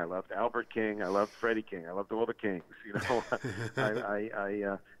 King. I loved Albert King. I loved Freddie King. I loved all the Kings.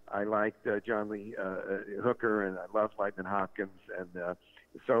 I liked John Lee Hooker, and I loved Lightnin' Hopkins, and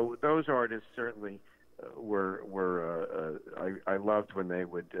so those artists certainly were I loved when they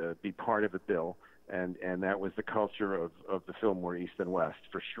would be part of a bill, and that was the culture of the Fillmore East and West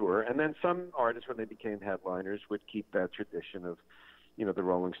for sure. And then some artists, when they became headliners, would keep that tradition of the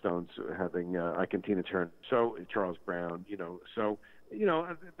Rolling Stones having Ike and Tina Turner, so Charles Brown, so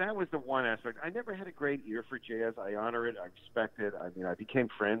that was the one aspect. I never had a great ear for jazz. I honor it. I respect it. I mean, I became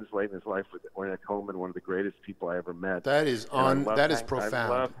friends late in his life with Ornette Coleman, one of the greatest people I ever met. That is profound.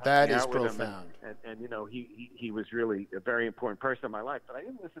 That is profound. And he was really a very important person in my life, but I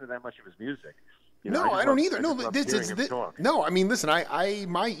didn't listen to that much of his music. No, I don't either. No, this is no. I mean, listen, I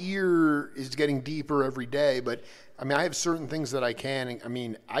my ear is getting deeper every day, but I mean, I have certain things that I can. I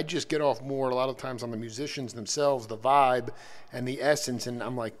mean, I just get off more a lot of times on the musicians themselves, the vibe and the essence, and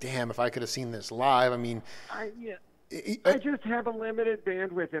I'm like, damn, if I could have seen this live. I mean, I just have a limited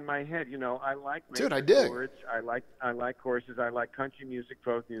bandwidth in my head. I like major chords. I like choruses. I like country music,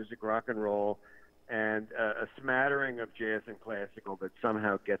 folk music, rock and roll, and a smattering of jazz and classical that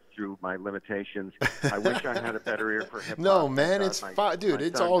somehow gets through my limitations. I wish I had a better ear for hip hop. No, man, it's fine, dude.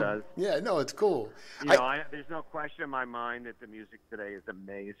 It's all does. Yeah. No, it's cool. There's no question in my mind that the music today is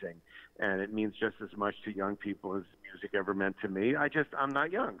amazing, and it means just as much to young people as music ever meant to me. I'm not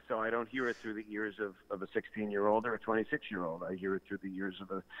young, so I don't hear it through the ears of a 16-year-old or a 26-year-old. I hear it through the ears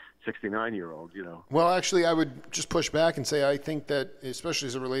of a 69-year-old. Well, actually, I would just push back and say I think that, especially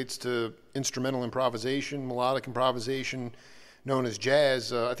as it relates to instrumental improvisation, melodic improvisation, known as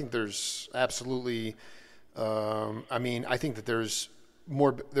jazz, I think there's absolutely. I think that there's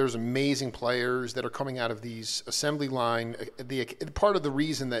amazing players that are coming out of these assembly line. Part of the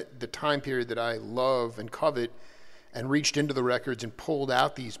reason that the time period that I love and covet and reached into the records and pulled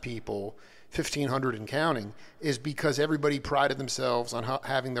out these people, 1,500 and counting, is because everybody prided themselves on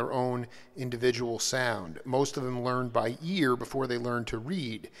having their own individual sound. Most of them learned by ear before they learned to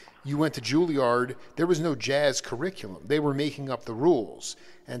read. You went to Juilliard, there was no jazz curriculum. They were making up the rules.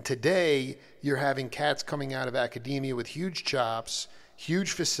 And today, you're having cats coming out of academia with huge chops,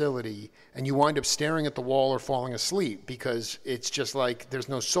 huge facility, and you wind up staring at the wall or falling asleep because it's just like there's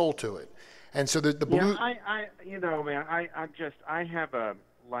no soul to it. And so the blue... I have a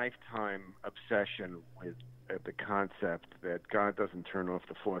lifetime obsession with the concept that God doesn't turn off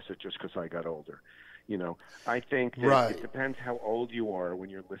the faucet just because I got older. I think that It depends how old you are when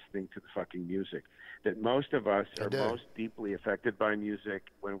you're listening to the fucking music. That most of us are most deeply affected by music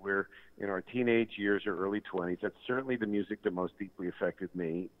when we're in our teenage years or early 20s. That's certainly the music that most deeply affected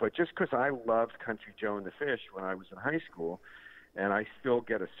me. But just because I loved Country Joe and the Fish when I was in high school, and I still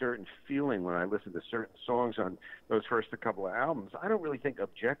get a certain feeling when I listen to certain songs on those first couple of albums, I don't really think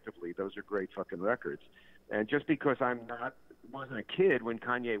objectively those are great fucking records. And just because wasn't a kid when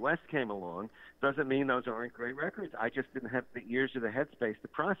Kanye West came along doesn't mean those aren't great records. I just didn't have the ears or the headspace to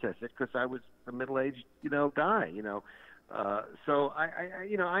process it because I was a middle-aged, guy, So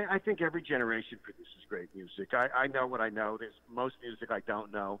I think every generation produces great music. I know what I know. There's most music I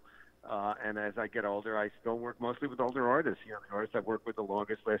don't know. And as I get older, I still work mostly with older artists. The artist I've worked with the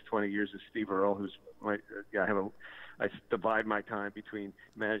longest, last 20 years, is Steve Earle, who's I divide my time between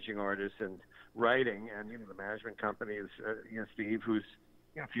managing artists and writing, and the management company is Steve, who's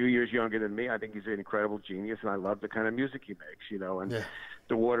a few years younger than me. I think he's an incredible genius, and I love the kind of music he makes. And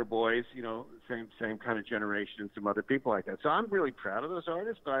the Waterboys, same kind of generation, and some other people like that. So I'm really proud of those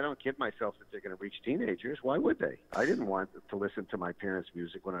artists, but I don't kid myself that they're going to reach teenagers. Why would they? I didn't want to listen to my parents'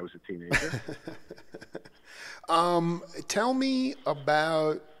 music when I was a teenager. Tell me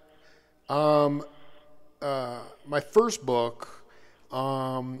about my first book,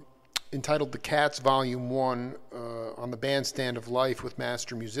 entitled The Cats Volume 1, on the Bandstand of Life with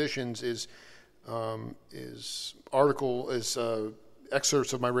Master Musicians, is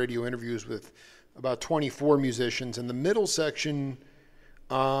excerpts of my radio interviews with about 24 musicians. In the middle section,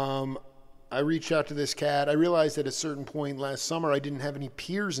 I reached out to this cat. I realized at a certain point last summer I didn't have any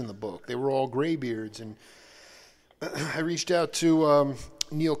peers in the book. They were all graybeards. And I reached out to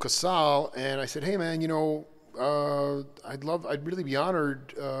Neil Casal, and I said, hey, man, I'd really be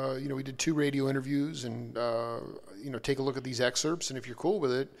honored. We did 2 radio interviews, and take a look at these excerpts, and if you're cool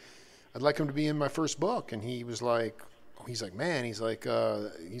with it, I'd like him to be in my first book. And he was like, man, he's like,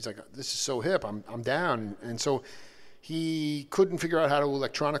 this is so hip. I'm down. And so he couldn't figure out how to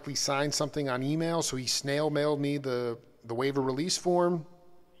electronically sign something on email, so he snail mailed me the waiver release form.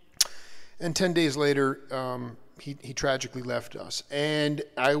 And 10 days later, he tragically left us. And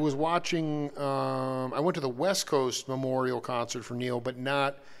I was watching, I went to the West Coast Memorial concert for Neil, but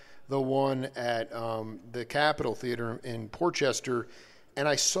not the one at the Capitol Theater in Portchester. And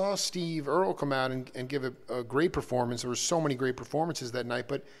I saw Steve Earle come out and give a great performance. There were so many great performances that night,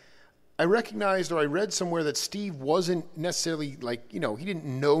 but I recognized, or I read somewhere, that Steve wasn't necessarily he didn't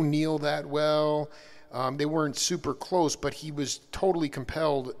know Neil that well. They weren't super close, but he was totally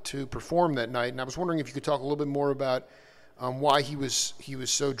compelled to perform that night. And I was wondering if you could talk a little bit more about why he was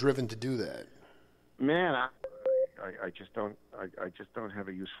so driven to do that. Man, I just don't have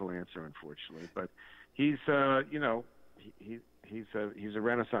a useful answer, unfortunately. But he's he's a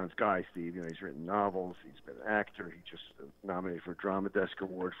Renaissance guy, Steve. He's written novels. He's been an actor. He just nominated for a Drama Desk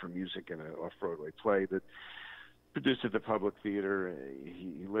Award for music in an off-Broadway play that producer at the Public Theater.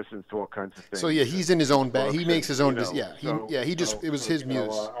 He listens to all kinds of things. So yeah, he's in his own bag. He makes his own. It was his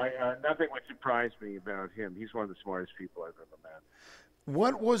muse. Nothing would surprise me about him. He's one of the smartest people I've ever met.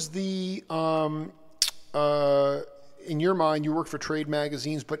 What was the in your mind? You work for trade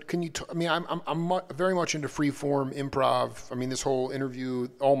magazines, but can you? I'm very much into free form improv. I mean, this whole interview,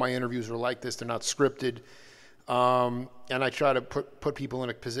 all my interviews are like this. They're not scripted. And I try to put people in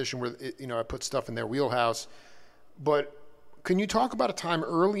a position where, I put stuff in their wheelhouse. But can you talk about a time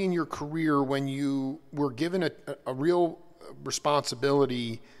early in your career when you were given a real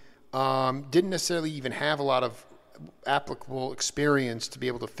responsibility, didn't necessarily even have a lot of applicable experience to be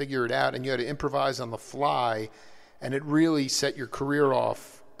able to figure it out, and you had to improvise on the fly, and it really set your career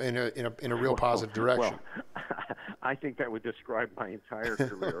off in a real positive direction? Well, I think that would describe my entire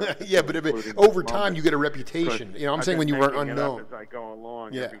career. Yeah, but over time you get a reputation. I'm saying when you were unknown. As I go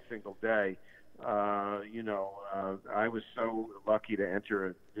along every single day. I was so lucky to enter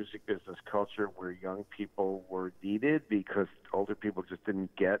a music business culture where young people were needed because older people just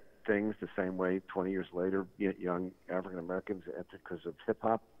didn't get things the same way 20 years later young African Americans entered because of hip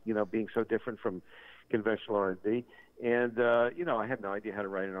hop, being so different from conventional R&B. And, I had no idea how to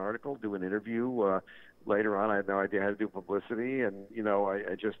write an article, do an interview. Later on, I had no idea how to do publicity. And,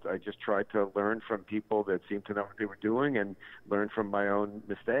 I just tried to learn from people that seemed to know what they were doing and learn from my own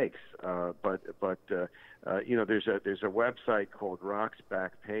mistakes. But there's a website called Rock's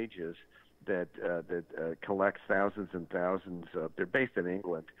Back Pages that collects thousands and thousands. They're based in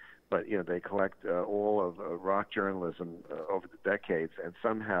England, but, they collect all of rock journalism over the decades. And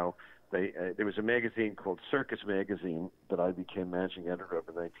somehow there was a magazine called Circus Magazine that I became managing editor of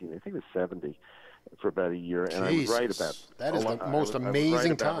in 1970 for about a year, and I would write about that is the most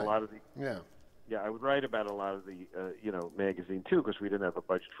amazing time. I would write about a lot of the magazine too because we didn't have a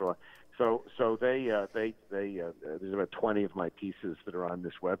budget for. So there's about 20 of my pieces that are on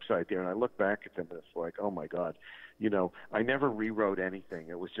this website there, and I look back at them and it's like, oh my God, I never rewrote anything.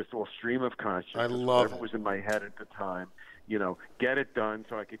 It was just all stream of consciousness. I love whatever was in my head at the time. Get it done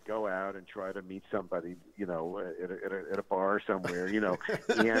so I could go out and try to meet somebody, at a bar somewhere, and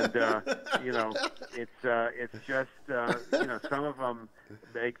it's just, some of them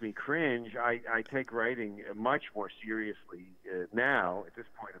make me cringe. I take writing much more seriously now at this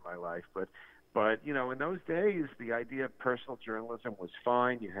point in my life, but in those days, the idea of personal journalism was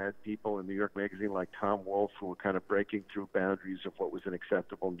fine. You had people in New York Magazine like Tom Wolfe who were kind of breaking through boundaries of what was an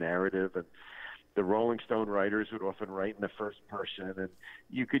acceptable narrative, and the Rolling Stone writers would often write in the first person, and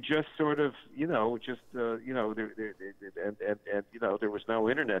you could just sort of, there was no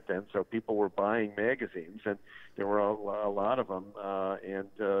internet then, so people were buying magazines, and there were a lot of them, and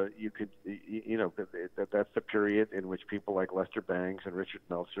you could, that's the period in which people like Lester Bangs and Richard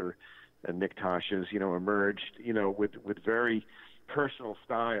Meltzer and Nick Tosches, emerged, with very personal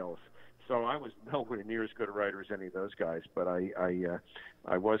styles. So I was nowhere near as good a writer as any of those guys, but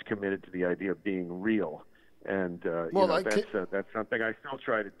I was committed to the idea of being real, and that's something I still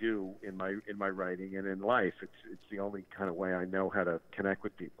try to do in my writing and in life. It's the only kind of way I know how to connect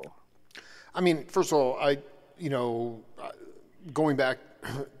with people. I mean, first of all, going back,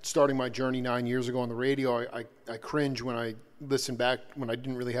 starting my journey 9 years ago on the radio, I cringe when I listen back when I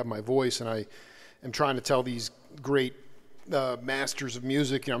didn't really have my voice, and I am trying to tell these great masters of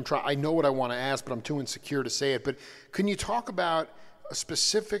music. I know what I want to ask, but I'm too insecure to say it. But can you talk about a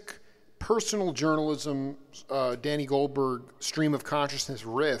specific personal journalism, Danny Goldberg stream of consciousness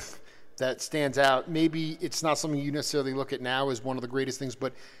riff that stands out? Maybe it's not something you necessarily look at now as one of the greatest things,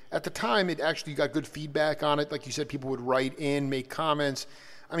 but at the time it actually got good feedback on it. Like you said, people would write in, make comments.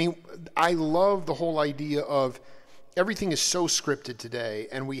 I mean, I love the whole idea of everything is so scripted today,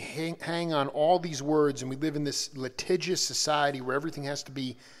 and we hang on all these words, and we live in this litigious society where everything has to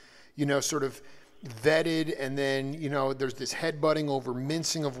be, sort of vetted, and then, there's this headbutting over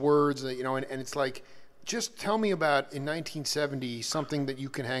mincing of words, and it's like, just tell me about, in 1970, something that you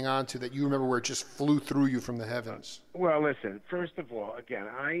can hang on to that you remember where it just flew through you from the heavens. Well, listen, first of all, again,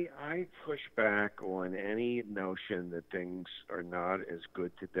 I push back on any notion that things are not as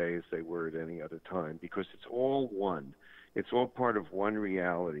good today as they were at any other time, because it's all one. It's all part of one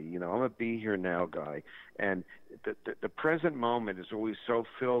reality. I'm a be here now guy, and the present moment is always so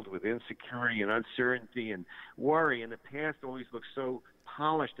filled with insecurity and uncertainty and worry, and the past always looks so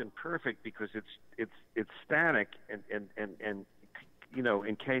polished and perfect because it's static and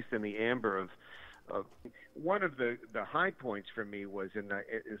encased in the amber of one of the high points for me is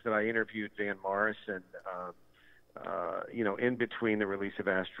that I interviewed Van Morrison in between the release of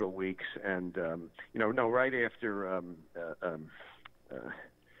Astral Weeks and right after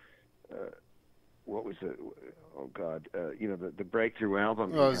what was it? Oh God, the breakthrough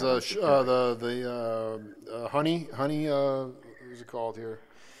album. It was Honey. What was it called here?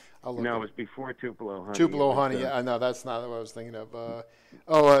 No, it was before Tupelo Honey. Tupelo Honey. Yeah, no, that's not what I was thinking of.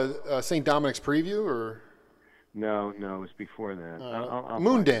 St. Dominic's Preview, or no, it was before that. I'll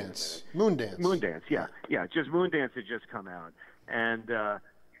Moondance. Yeah. Just Moondance had just come out, and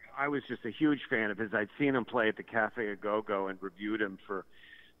I was just a huge fan of his. I'd seen him play at the Cafe A Go-Go and reviewed him for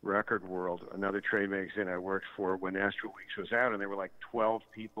Record World, another trade magazine I worked for, when Astro Weeks was out, and there were like 12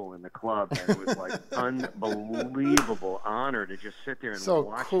 people in the club, and it was like unbelievable honor to just sit there and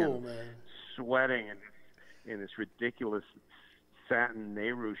watch him sweating in this ridiculous satin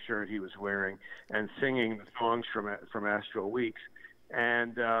Nehru shirt he was wearing and singing the songs from Astro Weeks.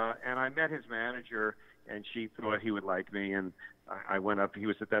 And I met his manager, and she thought he would like me, and I went up. He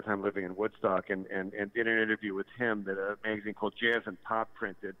was at that time living in Woodstock, and did an interview with him that a magazine called Jazz and Pop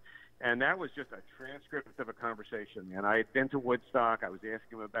printed. And that was just a transcript of a conversation. And I had been to Woodstock. I was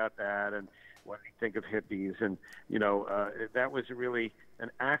asking him about that and what did he think of hippies. And, that was really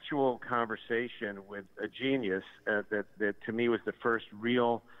an actual conversation with a genius that to me was the first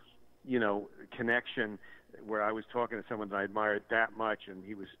real, connection where I was talking to someone that I admired that much, and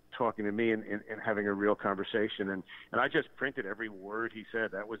he was talking to me and having a real conversation. And I just printed every word he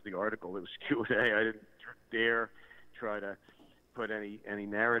said. That was the article. It was Q&A. I didn't dare try to put any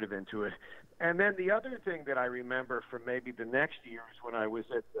narrative into it. And then the other thing that I remember from maybe the next years when I was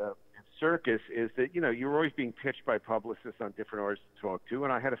at Circus is that, you were always being pitched by publicists on different artists to talk to,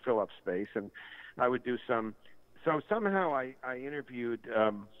 and I had to fill up space, and I would do some. So somehow I interviewed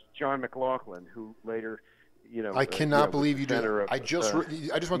John McLaughlin, who later – I cannot believe you did. I just want to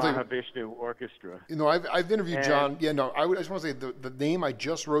say Mahavishnu Orchestra. I've interviewed John. Yeah, no, I just want to say the name I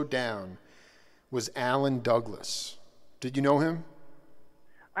just wrote down was Alan Douglas. Did you know him?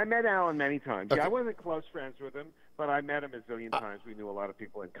 I met Alan many times. Okay. Yeah, I wasn't close friends with him, but I met him a zillion times. We knew a lot of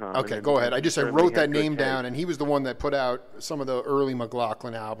people in common. Okay, go ahead. I wrote that name down, and he was the one that put out some of the early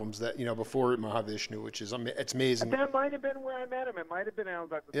McLaughlin albums that, before Mahavishnu, which is, it's amazing. That might have been where I met him. It might have been Alan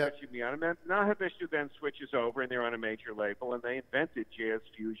Douglas that you me on. Mahavishnu then switches over, and they're on a major label, and they invented jazz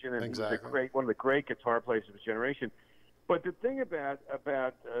fusion, and exactly. He was one of the great guitar players of his generation. But the thing about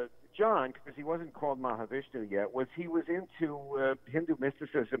John, because he wasn't called Mahavishnu yet, was he was into Hindu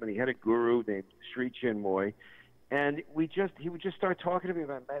mysticism, and he had a guru named Sri Chinmoy. And he would just start talking to me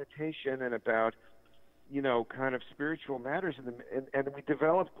about meditation and about, kind of spiritual matters. And we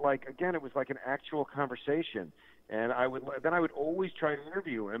developed it was like an actual conversation. And I would always try to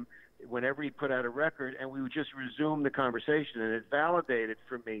interview him whenever he put out a record, and we would just resume the conversation. And it validated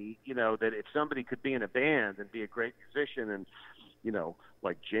for me, that if somebody could be in a band and be a great musician and,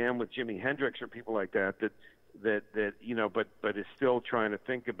 like jam with Jimi Hendrix or people like that but is still trying to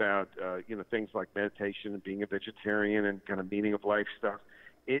think about things like meditation and being a vegetarian and kind of meaning of life stuff.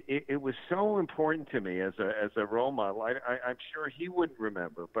 It was so important to me as a role model. I'm sure he wouldn't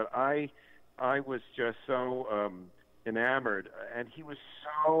remember, but I was just so enamored, and he was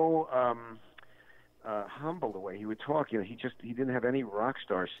so humble the way he would talk. He didn't have any rock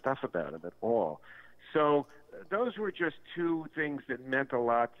star stuff about him at all. So those were just two things that meant a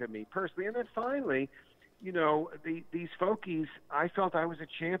lot to me personally. And then finally, these folkies, I felt I was a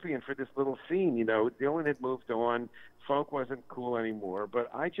champion for this little scene. Dylan had moved on. Folk wasn't cool anymore. But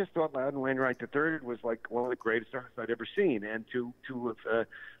I just thought Loudon Wainwright III was like one of the greatest artists I'd ever seen. And to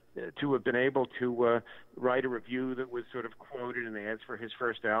have been able to write a review that was sort of quoted in ads for his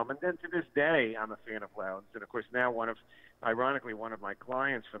first album. And then to this day, I'm a fan of Loudon's. And, of course, now ironically, one of my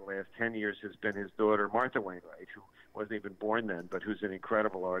clients for the last 10 years has been his daughter, Martha Wainwright, who wasn't even born then, but who's an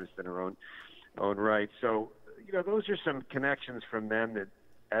incredible artist in her own right. So, those are some connections from them that,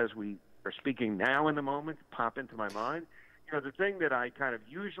 as we are speaking now in the moment, pop into my mind. The thing that I kind of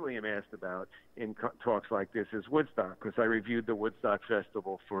usually am asked about in talks like this is Woodstock, because I reviewed the Woodstock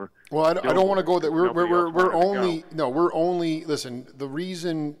Festival for. Well, I don't want to go there. We're only listen. The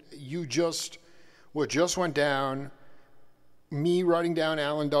reason what just went down, me writing down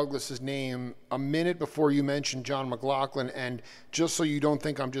Alan Douglas's name a minute before you mentioned John McLaughlin, and just so you don't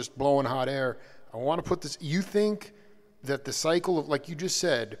think I'm just blowing hot air, I want to put this. You think that the cycle of, like you just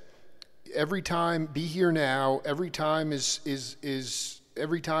said, every time Be Here Now, every time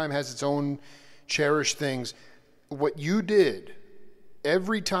every time has its own cherished things. What you did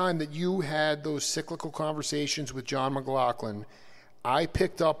every time that you had those cyclical conversations with John McLaughlin, I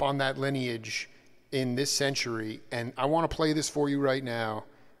picked up on that lineage in this century, and I want to play this for you right now,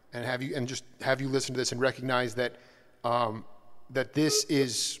 and have you listen to this and recognize that that this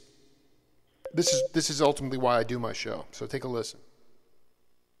is ultimately why I do my show. So take a listen.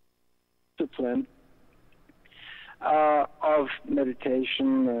 discipline of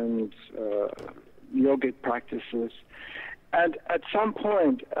meditation and yogic practices. And at some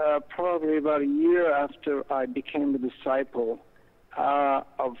point, probably about a year after I became a disciple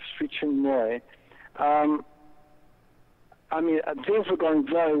of Sri Chinmoy, things were going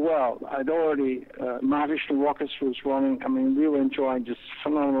very well. I'd already, Mahavishnu Orchestra was running. We were enjoying just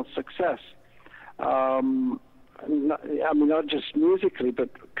phenomenal success. Not just musically, but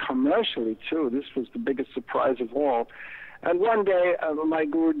commercially too. This was the biggest surprise of all. And one day, my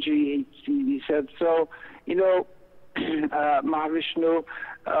Guruji, he said, so, Mahavishnu,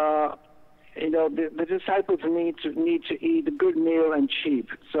 the disciples need to eat a good meal and cheap.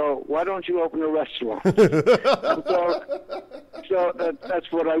 So why don't you open a restaurant? so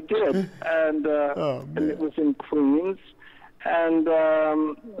that's what I did, and it was in Queens. And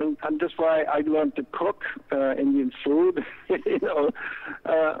that's why I learned to cook Indian food.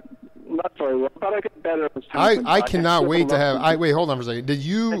 Not very well, but I got better as time. I cannot wait to have. Wait, hold on for a second. Did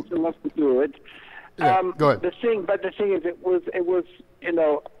you? I still love to do it. Yeah, go ahead. The thing is, it was.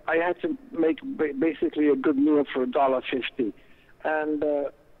 I had to make basically a good meal for $1.50, and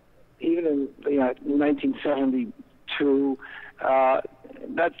even in 1972,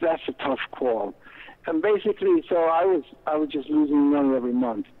 that's a tough call. And basically, so I was just losing money every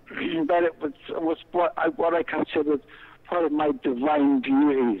month. But it was what I considered part of my divine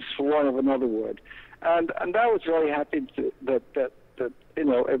duties, for want of another word. And I was very happy that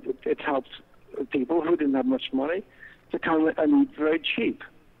it helped people who didn't have much money to come and eat very cheap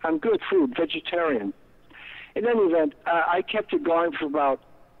and good food, vegetarian. In any event, I kept it going for about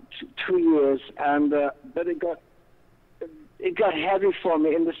 2 years, and but it got heavy for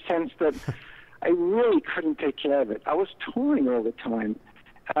me in the sense that I really couldn't take care of it. I was touring all the time,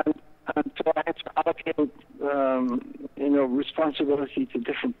 and so I had to allocate, responsibility to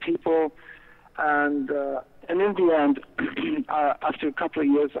different people, and in the end, after a couple of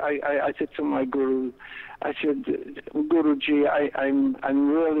years, I said to my guru, I said, Guruji, I'm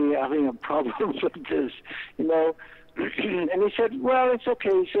really having a problem with this, And he said, well, it's okay.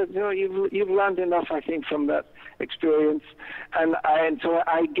 He said, you've learned enough, I think, from that experience. And so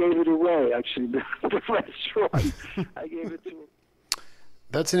I gave it away, actually, the restaurant. I gave it to him.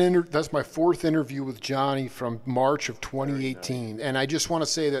 That's my fourth interview with Johnny from March of 2018. Nice. And I just want to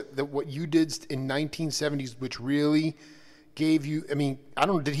say that what you did in 1970s, which really gave you, I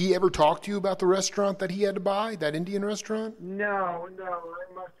don't know, did he ever talk to you about the restaurant that he had to buy, that Indian restaurant? No,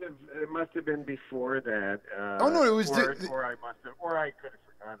 it must have been before that. It was, or I could have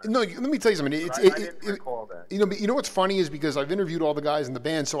forgotten. No, let me tell you something. I didn't recall that. You know what's funny is because I've interviewed all the guys in the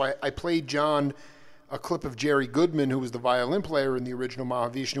band, so I played John a clip of Jerry Goodman, who was the violin player in the original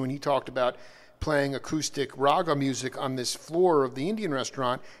Mahavishnu, and he talked about playing acoustic raga music on this floor of the Indian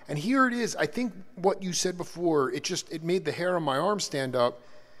restaurant. And here it is. I think what you said before, it made the hair on my arm stand up.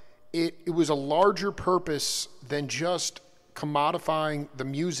 It was a larger purpose than just commodifying the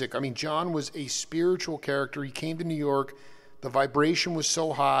music. John was a spiritual character. He came to New York. The vibration was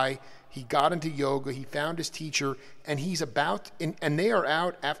so high. He got into yoga. He found his teacher. And and they are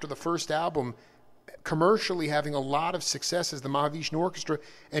out after the first album, commercially having a lot of success as the Mahavishnu Orchestra.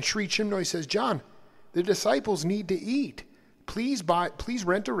 And Sri Chinmoy says, John, the disciples need to eat. Please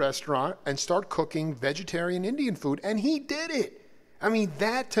rent a restaurant and start cooking vegetarian Indian food. And he did it.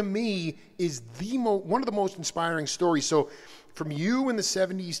 That to me is one of the most inspiring stories. So from you in the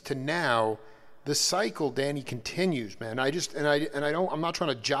 70s to now, the cycle, Danny, continues, man. I'm not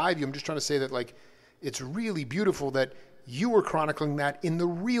trying to jive you. I'm just trying to say that, it's really beautiful that you were chronicling that in the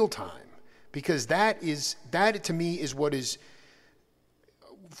real time. Because that to me is what is,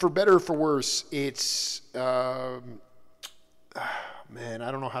 for better or for worse, it's, man,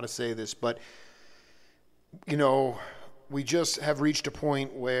 I don't know how to say this, but, we just have reached a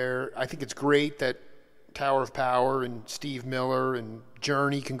point where I think it's great that Tower of Power and Steve Miller and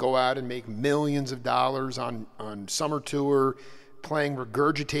Journey can go out and make millions of dollars on summer tour, playing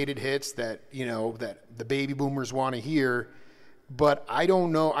regurgitated hits that the baby boomers want to hear. But I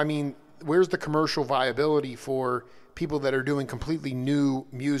don't know, where's the commercial viability for people that are doing completely new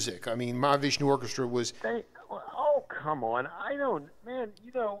music? Mahavishnu Orchestra was... Oh, come on. How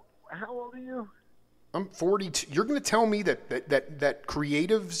old are you? I'm 42. You're going to tell me that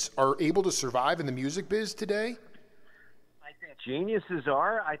creatives are able to survive in the music biz today? I think geniuses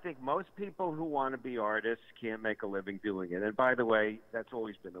are. I think most people who want to be artists can't make a living doing it. And by the way, that's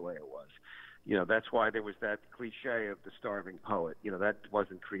always been the way it was. That's why there was that cliche of the starving poet. That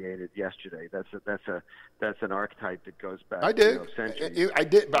wasn't created yesterday. That's an archetype that goes back. I did. Centuries. I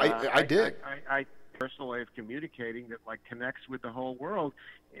did. But I did. personal way of communicating that like connects with the whole world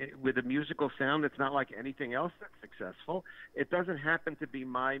with a musical sound that's not like anything else that's successful. It doesn't happen to be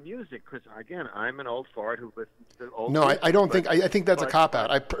my music because, again, I'm an old fart who listens to old music. I don't think. I think that's a cop-out.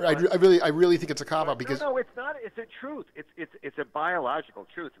 I really think it's a cop-out because... No, it's not. It's a truth. It's a biological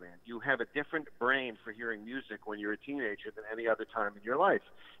truth, man. You have a different brain for hearing music when you're a teenager than any other time in your life.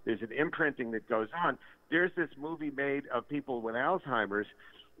 There's an imprinting that goes on. There's this movie made of people with Alzheimer's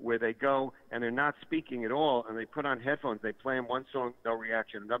where they go and they're not speaking at all, and they put on headphones. They play them one song, no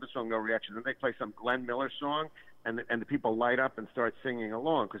reaction, another song, no reaction. Then they play some Glenn Miller song, and the people light up and start singing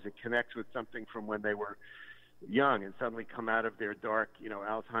along because it connects with something from when they were young and suddenly come out of their dark,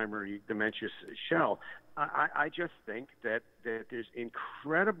 Alzheimer dementia shell. I just think that there's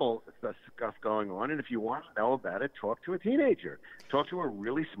incredible stuff going on, and if you want to know about it, talk to a teenager. Talk to a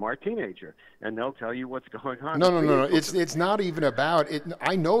really smart teenager, and they'll tell you what's going on. No. It's not even about it.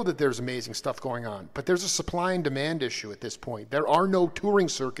 I know that there's amazing stuff going on, but there's a supply and demand issue at this point. There are no touring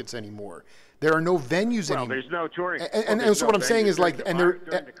circuits anymore. There are no venues anymore. Well, there's no touring. And so what I'm saying is like, and there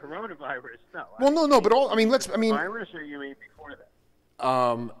during the coronavirus. No. Well, no, but virus, or you mean before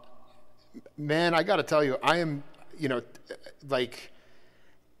that? Man, I got to tell you, I am,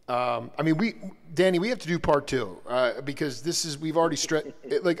 Danny, we have to do part 2 because we've already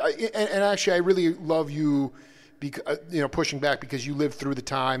and actually, I really love you, pushing back because you lived through the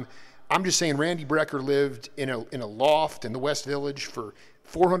time. I'm just saying, Randy Brecker lived in a loft in the West Village for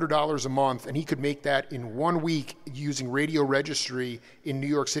 $400 a month, and he could make that in 1 week using radio registry in New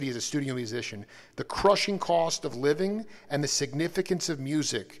York City as a studio musician. The crushing cost of living and the significance of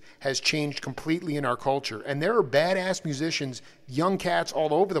music has changed completely in our culture. And there are badass musicians, young cats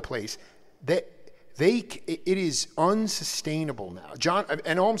all over the place. It is unsustainable now. John,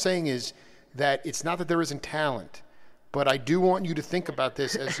 and all I'm saying is that it's not that there isn't talent, but I do want you to think about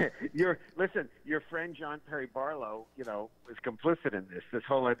this as your friend John Perry Barlow, was complicit in this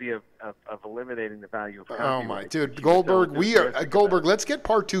whole idea of eliminating the value of copyright. Oh my dude, Goldberg, Goldberg. Let's get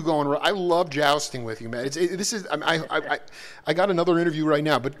part 2 going. I love jousting with you, man. I got another interview right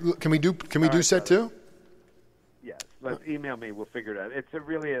now, but can we do set 2? Yes, let's email me. We'll figure it out. It's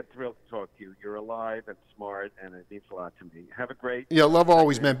really a thrill to talk to you. You're alive and smart, and it means a lot to me. Have a great. Yeah, love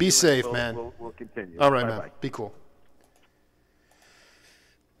always, man. Be safe, man. We'll continue. All right, Bye-bye. man. Be cool.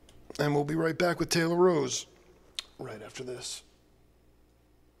 And we'll be right back with Taylor Rose right after this.